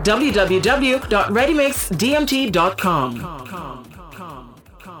us at www.readymixdmt.com.